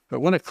 But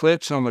when it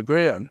collapsed on the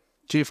ground,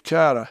 Jeff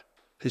Carter,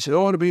 he said,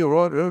 oh, it'll be all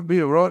right, it'll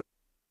be all right.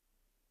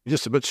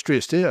 Just a bit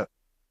stressed out.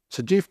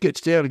 So Jeff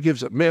gets down and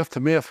gives it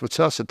mouth-to-mouth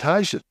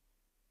resuscitation.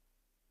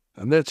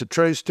 And that's a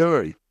true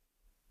story.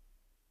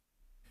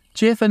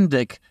 Jeff and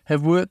Dick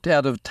have worked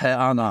out of Te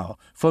Anau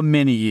for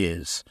many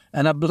years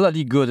and are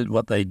bloody good at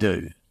what they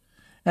do.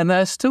 And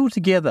they are still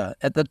together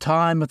at the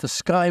time of the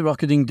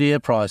skyrocketing deer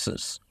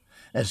prices.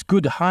 as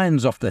good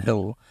hinds off the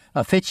hill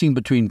are fetching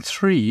between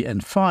 $3,000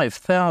 and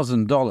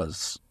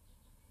 $5,000.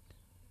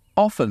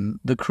 Often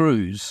the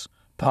crews,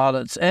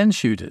 pilots and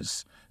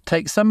shooters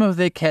take some of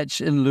their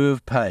catch in lieu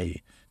of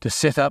pay to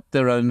set up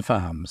their own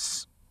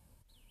farms.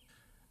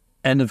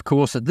 And of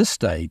course at this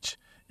stage,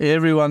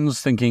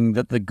 everyone's thinking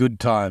that the good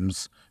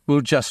times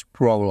will just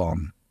roll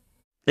on.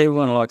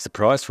 Everyone likes a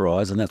price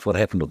rise, and that's what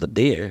happened with the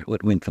deer.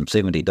 It went from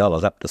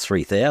 $70 up to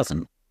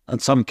 $3,000. In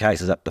some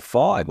cases up to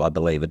 $5,000, I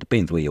believe. It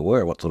depends where you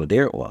were, what sort of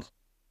deer it was.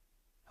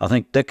 I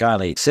think Dick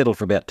only settled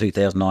for about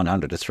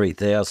 $2,900 to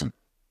 $3,000.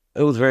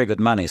 It was very good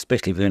money,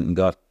 especially if you went and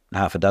got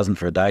half a dozen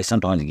for a day.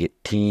 Sometimes you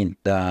get 10.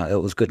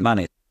 It was good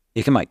money.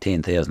 You can make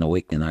 $10,000 a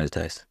week in those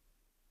days.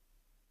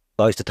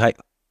 I used to take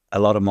a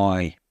lot of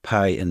my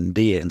pay in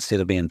deer instead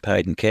of being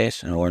paid in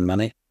cash or in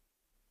money.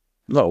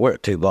 Look, we're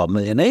two bob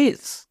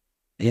millionaires.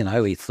 You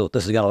know, we thought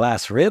this is going to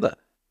last forever.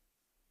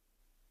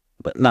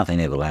 But nothing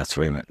ever lasts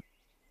forever.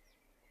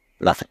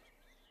 Nothing.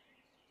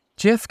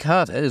 Jeff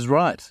Carter is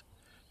right,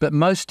 but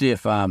most deer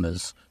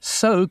farmers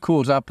so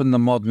caught up in the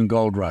modern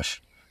gold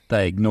rush,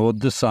 they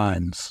ignored the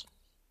signs.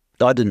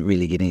 I didn't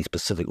really get any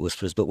specific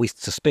whispers, but we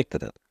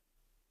suspected it.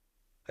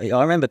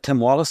 I remember Tim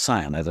Wallace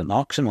saying at an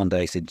auction one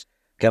day, he said,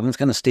 government's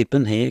going to step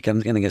in here,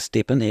 government's going to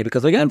step in here,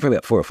 because they're going for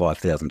about $4,000 or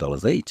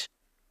 $5,000 each.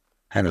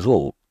 And it's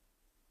all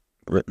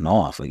written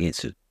off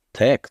against the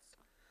tax.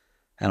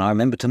 And I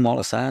remember Tim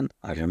Wallace saying,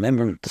 I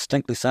remember him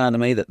distinctly saying to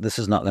me that this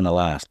is not going to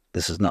last.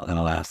 This is not going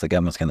to last. The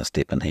government's going to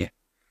step in here.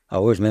 I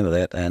always remember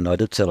that, and I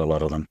did sell a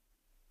lot of them.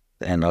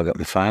 And I got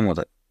my fame with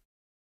it.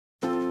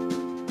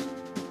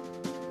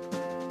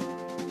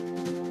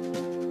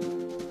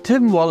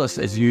 Tim Wallace,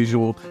 as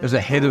usual, is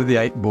ahead of the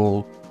 8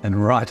 ball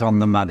and right on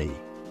the money.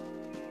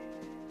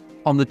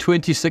 On the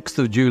 26th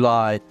of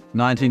July,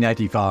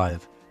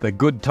 1985, the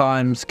good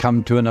times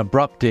come to an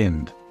abrupt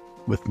end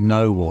with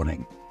no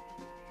warning.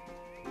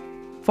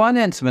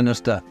 Finance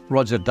Minister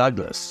Roger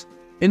Douglas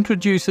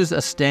introduces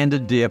a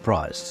standard deer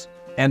price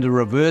and a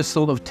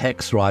reversal of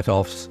tax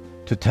write-offs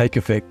to take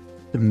effect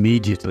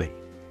immediately.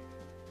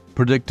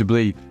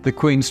 Predictably, the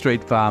Queen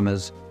Street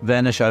farmers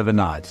vanish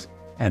overnight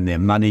and their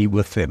money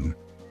with them.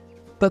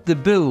 But the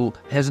bill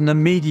has an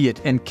immediate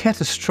and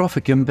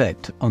catastrophic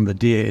impact on the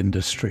deer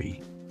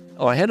industry.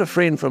 I had a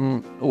friend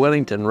from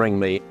Wellington ring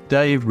me,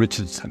 Dave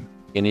Richardson.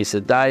 And he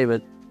said,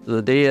 David,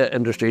 the deer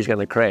industry is going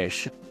to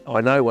crash.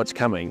 I know what's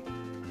coming.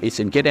 He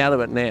said, get out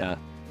of it now.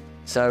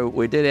 So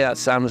we did our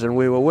sums and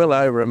we were well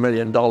over $1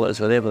 million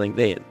with everything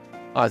then.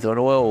 I thought,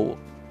 well,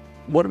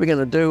 what are we going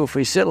to do if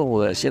we sell all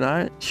this, you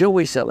know? Shall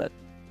we sell it?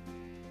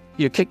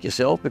 You kick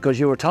yourself because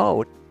you were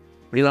told.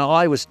 You know,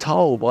 I was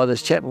told by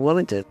this chap in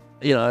Wellington,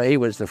 you know, he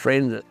was the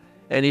friend,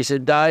 and he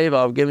said, Dave,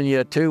 I've given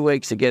you 2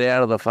 weeks to get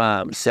out of the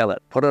farm, sell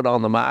it, put it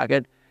on the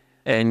market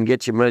and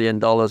get your $1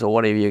 million or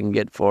whatever you can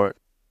get for it.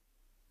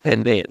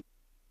 And then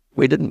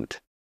we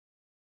didn't.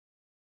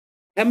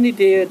 How many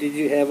deer did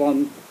you have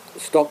on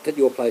stocked at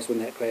your place when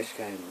that crash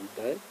came,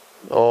 Dave?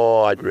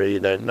 Oh, I really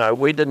don't know.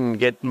 We didn't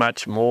get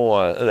much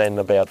more than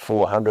about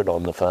 400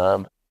 on the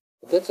farm.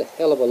 That's a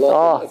hell of a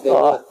lot.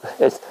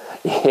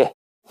 Yeah.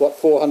 What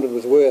 400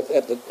 was worth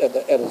at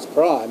its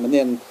prime, and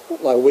then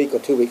like a week or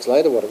 2 weeks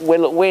later, what?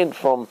 Well, it went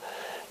from,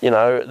 you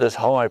know, this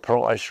high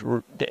price,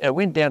 it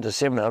went down to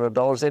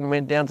 $700, then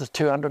went down to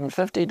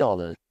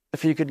 $250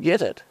 if you could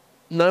get it.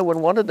 No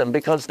one wanted them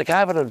because the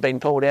carpet had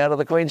been pulled out of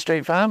the Queen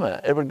Street farmer.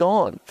 It was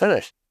gone,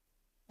 finished.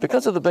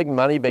 Because of the big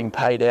money being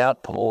paid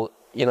out, Paul,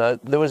 you know,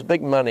 there was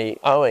big money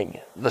owing.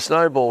 The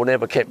snowball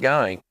never kept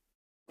going.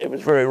 It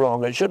was very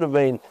wrong. It should have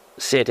been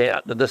set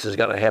out that this is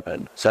going to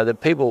happen so that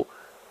people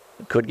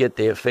could get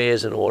their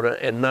affairs in order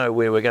and know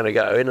where we're going to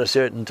go in a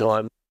certain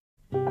time.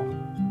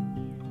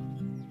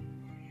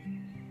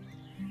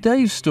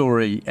 Dave's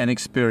story and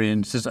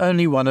experience is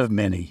only one of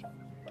many.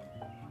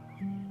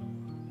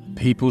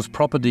 People's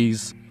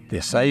properties,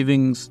 their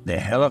savings, their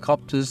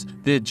helicopters,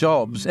 their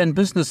jobs and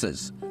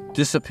businesses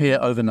disappear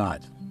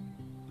overnight.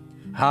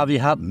 Harvey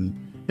Hutton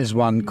is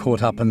one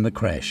caught up in the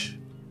crash.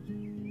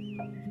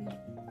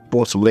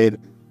 Bought some land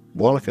in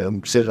Wanaka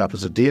and set it up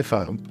as a deer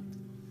farm.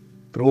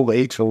 But all the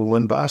eggs fell in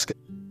one basket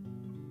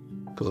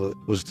because it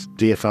was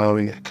deer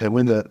farming. And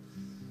when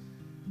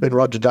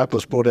Roger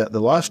Douglas brought out the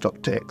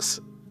livestock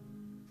tax,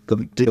 the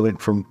deer went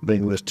from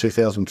being worth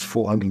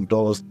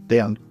 $2,400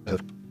 down to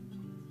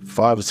 $500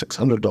 or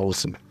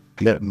 $600 in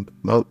that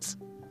month.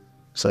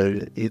 So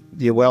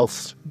your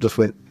wealth just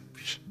went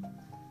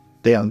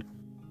down.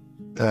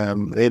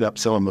 Ended up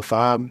selling the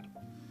farm,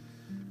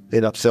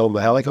 ended up selling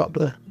the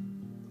helicopter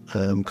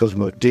because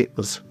my debt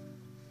was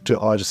too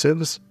high to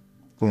service.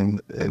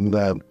 And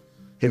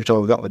every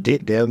time we got my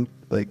debt down,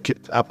 they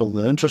kept upping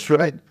the interest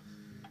rate.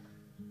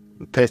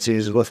 Patsy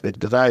is with me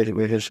today.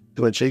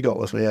 When she got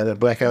with me, I had a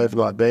black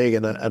overnight bag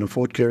and a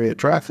Ford Courier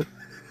truck.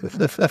 That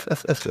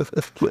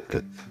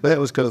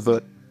was because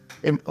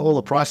all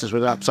the prices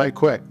went up so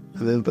quick,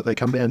 but they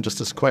come down just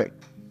as quick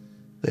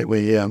that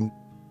we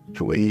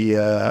probably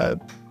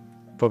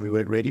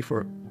weren't ready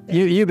for it.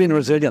 You've been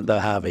resilient though,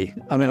 Harvey.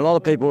 I mean, a lot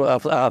of people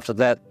after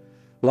that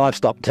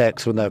livestock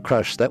tax when they were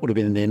crushed, that would have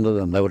been the end of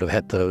them. They would have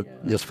had to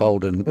just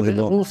fold and move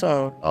on.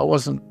 Also, I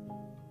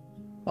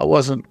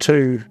wasn't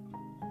too,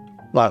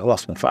 like I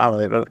lost my father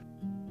there, but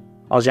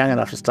I was young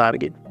enough to start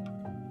again.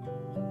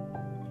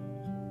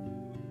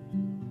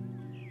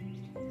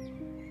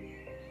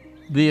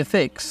 The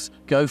effects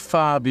go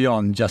far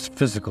beyond just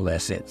physical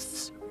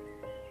assets.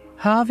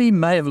 Harvey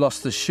may have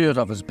lost the shirt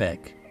off his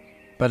back,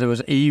 but it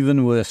was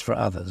even worse for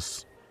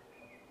others.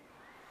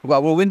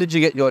 Well, when did you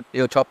get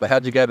your chopper? How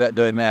did you go about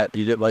doing that? Did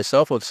you do it by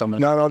yourself or with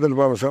someone? No, I did it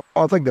by myself.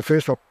 I think the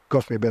first one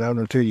cost me about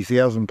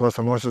 130,000 plus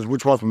the license,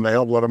 which wasn't a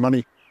hell of a lot of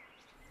money.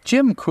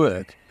 Jim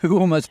Quirk, who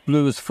almost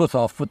blew his foot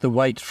off with the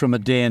weight from a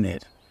deer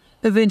net,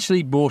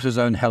 eventually bought his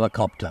own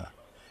helicopter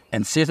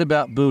and set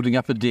about building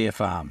up a deer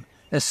farm,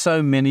 as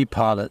so many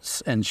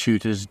pilots and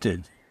shooters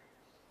did.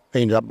 I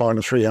ended up buying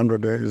a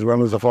 300 as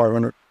well as a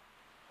 500.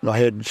 I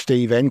had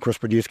Steve and Chris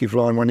Podolsky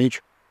flying one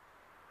each.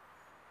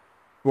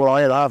 Well,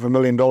 I had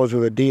 $500,000 worth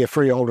of deer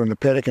freehold in the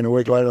paddock, and a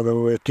week later they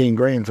were worth 10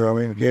 grand. So, I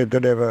mean, yeah, it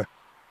did have a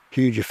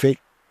huge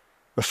effect.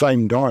 At the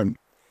same time,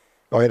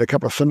 I had a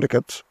couple of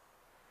syndicates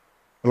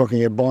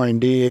looking at buying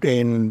deer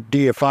and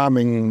deer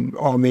farming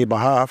on their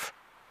behalf,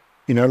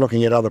 you know,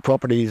 looking at other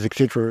properties,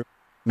 etc.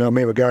 And I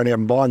remember going out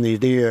and buying these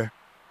deer,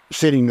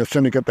 setting the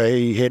syndicate.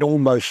 They had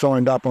almost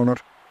signed up on it.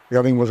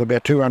 I think it was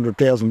about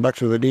 $200,000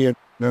 worth of deer, and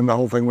then the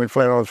whole thing went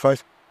flat on its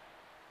face.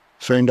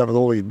 So I ended up with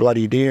all these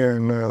bloody deer,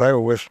 and they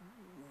were worth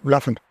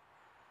nothing.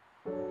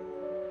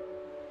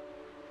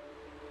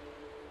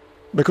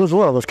 Because a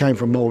lot of us came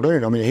from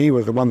Muldoon. I mean, he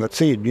was the one that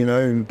said, you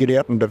know, get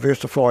out and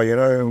diversify, you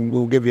know, and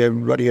we'll give you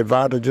bloody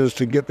advantages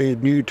to get these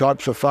new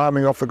types of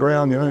farming off the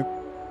ground, you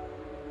know.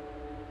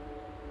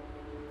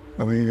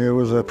 I mean, it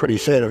was a pretty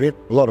sad event.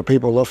 A lot of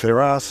people lost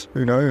their ass,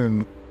 you know,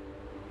 and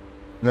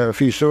a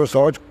few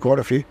suicides, quite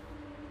a few.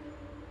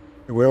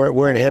 We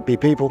weren't happy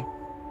people,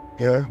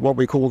 you know, what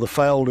we call the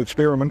failed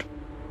experiment.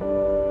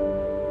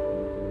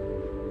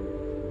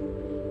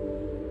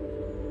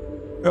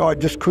 I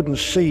just couldn't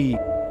see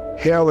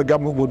how the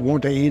government would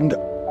want to end.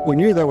 We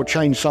knew they would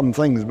change some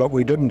things, but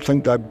we didn't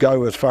think they'd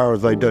go as far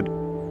as they did.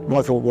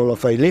 I thought, well,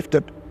 if they left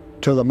it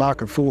to the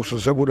market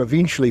forces, it would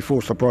eventually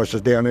force the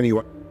prices down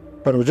anyway.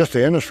 But it was just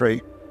the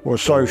industry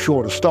was so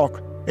short of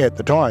stock at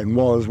the time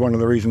was one of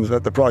the reasons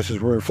that the prices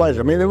were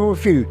inflated. I mean, there were a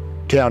few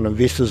town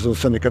investors or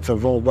syndicates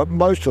involved, but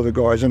most of the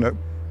guys in it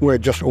were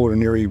just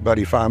ordinary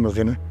bloody farmers,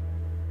 you know.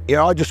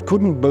 Yeah, I just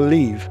couldn't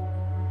believe.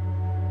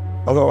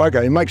 I thought,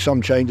 okay, make some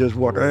changes,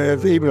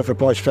 even if the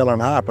price fell in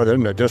half, but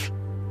didn't it?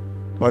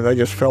 They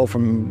just fell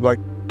from like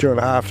 $2.5,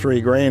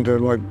 $3 grand to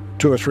like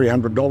 $200 or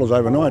 $300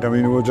 overnight. I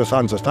mean, it was just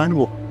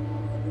unsustainable.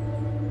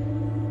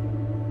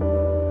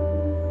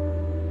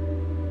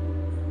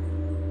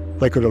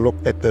 They could have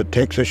looked at the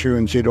tax issue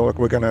and said, oh, look,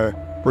 we're going to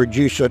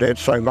reduce it at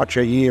so much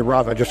a year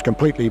rather than just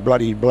completely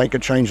bloody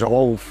blanket change the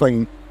whole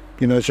thing,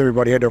 you know, so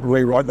everybody had to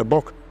rewrite the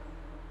book.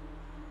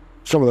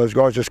 Some of those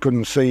guys just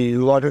couldn't see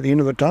light at the end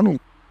of the tunnel.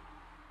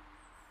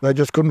 They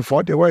just couldn't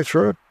fight their way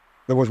through it.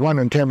 There was one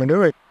in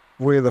Tamanui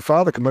where the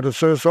father committed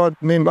suicide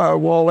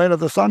while out of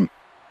the sun.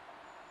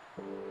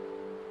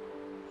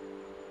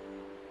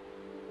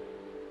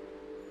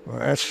 Well,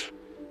 that's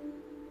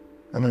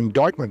an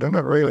indictment, isn't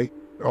it, really,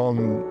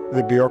 on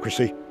the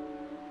bureaucracy.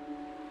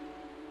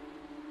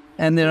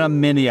 And there are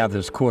many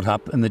others caught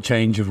up in the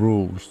change of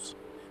rules.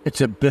 It's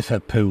a bitter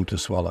pill to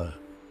swallow.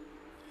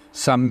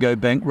 Some go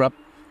bankrupt,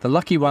 the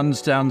lucky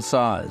ones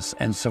downsize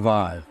and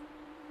survive.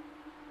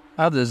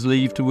 Others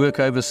leave to work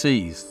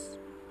overseas,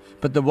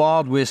 but the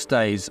Wild West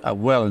days are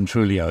well and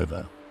truly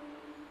over.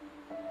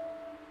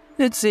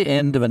 It's the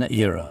end of an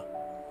era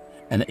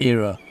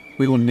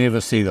we will never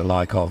see the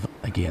like of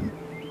again.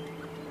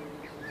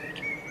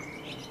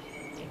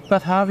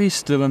 But Harvey's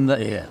still in the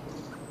air,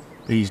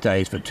 these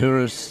days for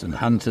tourists and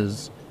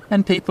hunters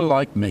and people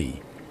like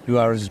me, who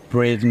are his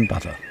bread and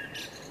butter.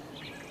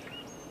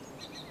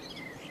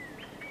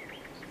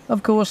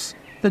 Of course,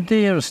 the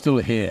deer are still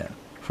here,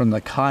 from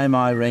the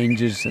Kaimai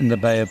Ranges in the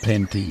Bay of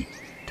Plenty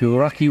to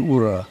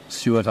Rakiura,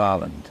 Stewart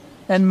Island,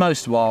 and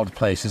most wild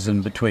places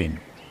in between.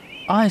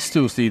 I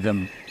still see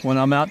them when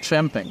I'm out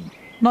tramping,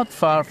 not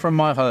far from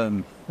my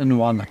home in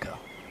Wanaka.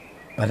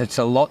 But it's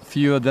a lot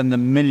fewer than the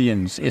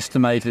millions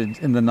estimated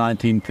in the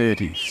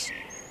 1930s,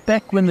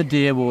 back when the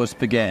deer wars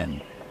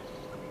began.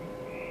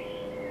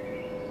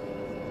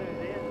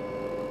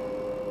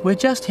 We're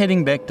just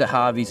heading back to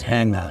Harvey's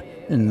hangar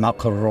in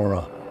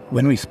Makarora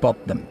when we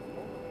spot them.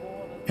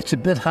 It's a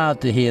bit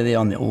hard to hear there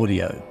on the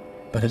audio,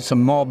 but it's a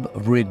mob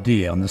of red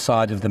deer on the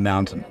side of the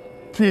mountain,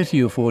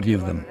 30 or 40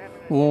 of them,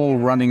 all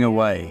running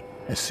away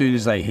as soon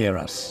as they hear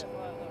us.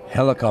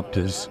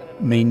 Helicopters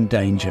mean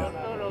danger.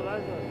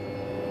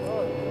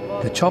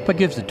 The chopper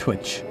gives a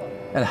twitch,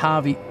 and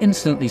Harvey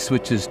instantly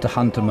switches to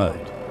hunter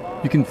mode.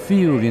 You can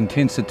feel the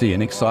intensity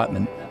and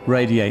excitement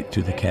radiate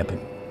through the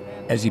cabin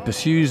as he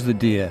pursues the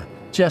deer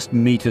just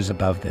meters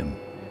above them.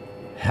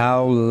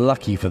 How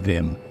lucky for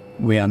them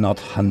we are not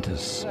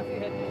hunters.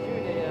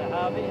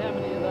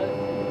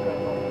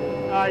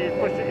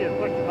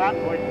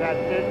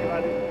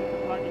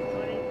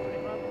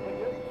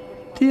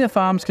 Deer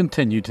farms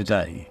continue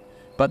today,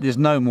 but there's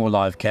no more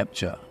live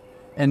capture,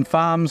 and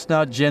farms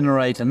now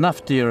generate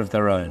enough deer of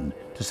their own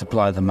to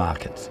supply the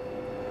market.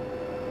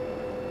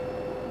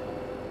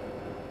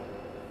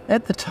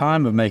 At the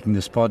time of making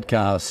this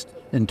podcast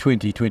in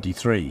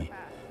 2023,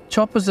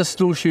 choppers are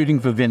still shooting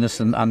for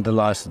venison under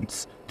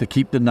licence to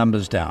keep the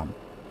numbers down,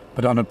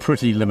 but on a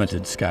pretty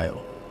limited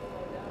scale.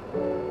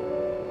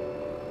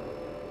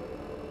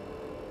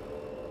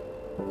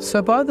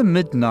 So by the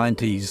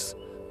mid-90s,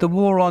 the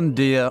war on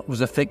deer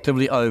was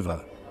effectively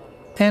over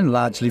and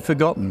largely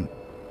forgotten.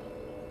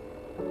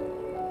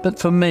 But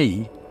for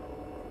me,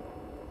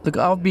 look,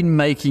 I've been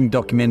making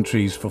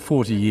documentaries for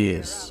 40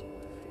 years,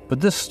 but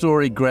this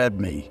story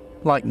grabbed me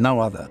like no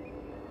other.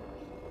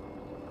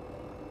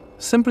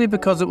 Simply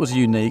because it was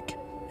unique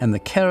and the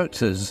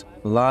characters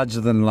larger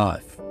than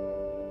life.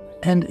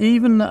 And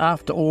even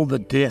after all the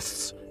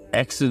deaths,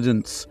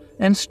 accidents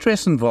and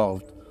stress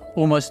involved,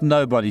 almost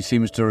nobody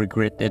seems to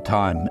regret their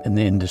time in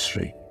the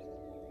industry.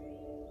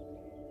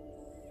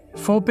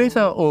 For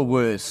better or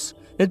worse,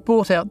 it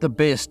brought out the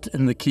best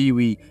in the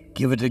Kiwi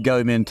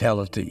give-it-a-go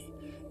mentality,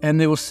 and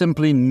there will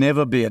simply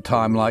never be a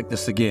time like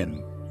this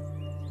again.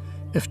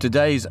 If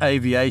today's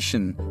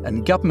aviation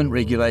and government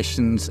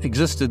regulations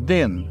existed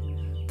then,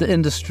 the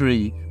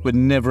industry would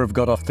never have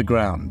got off the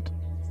ground,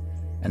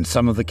 and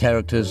some of the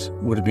characters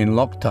would have been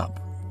locked up.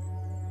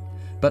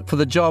 But for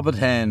the job at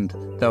hand,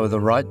 they were the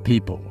right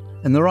people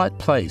in the right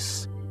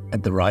place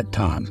at the right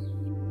time.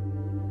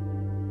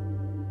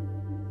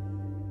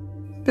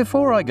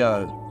 Before I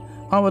go,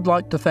 I would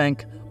like to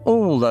thank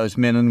all those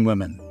men and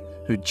women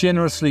who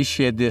generously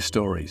shared their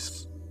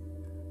stories.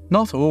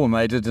 Not all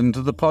made it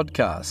into the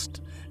podcast,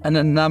 and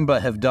a number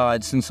have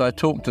died since I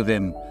talked to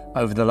them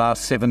over the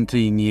last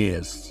 17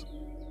 years.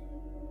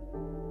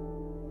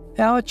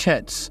 Our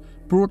chats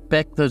brought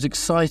back those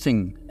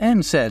exciting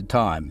and sad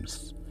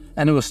times,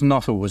 and it was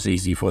not always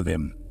easy for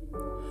them.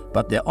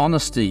 But their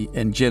honesty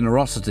and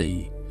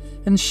generosity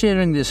in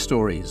sharing their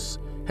stories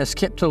has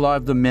kept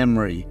alive the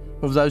memory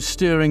of those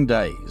stirring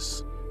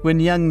days when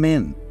young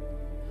men,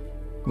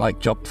 like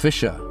Jock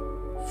Fisher,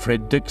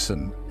 Fred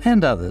Dixon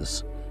and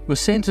others, were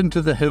sent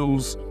into the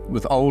hills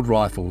with old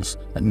rifles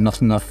and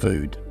not enough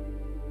food,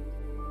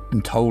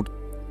 and told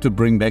to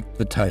bring back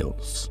the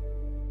tales.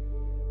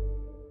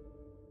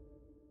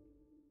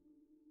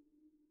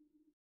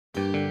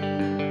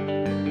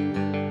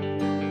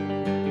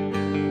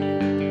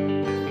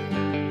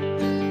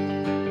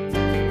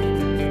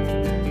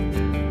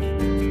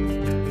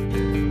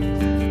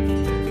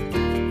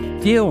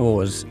 Deer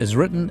Wars is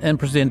written and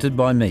presented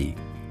by me,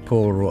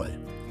 Paul Roy.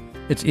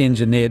 It's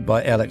engineered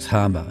by Alex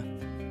Harmer.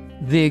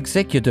 The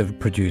executive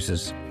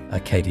producers are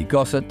Katie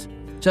Gossett,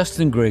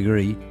 Justin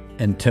Gregory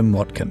and Tim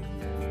Watkin.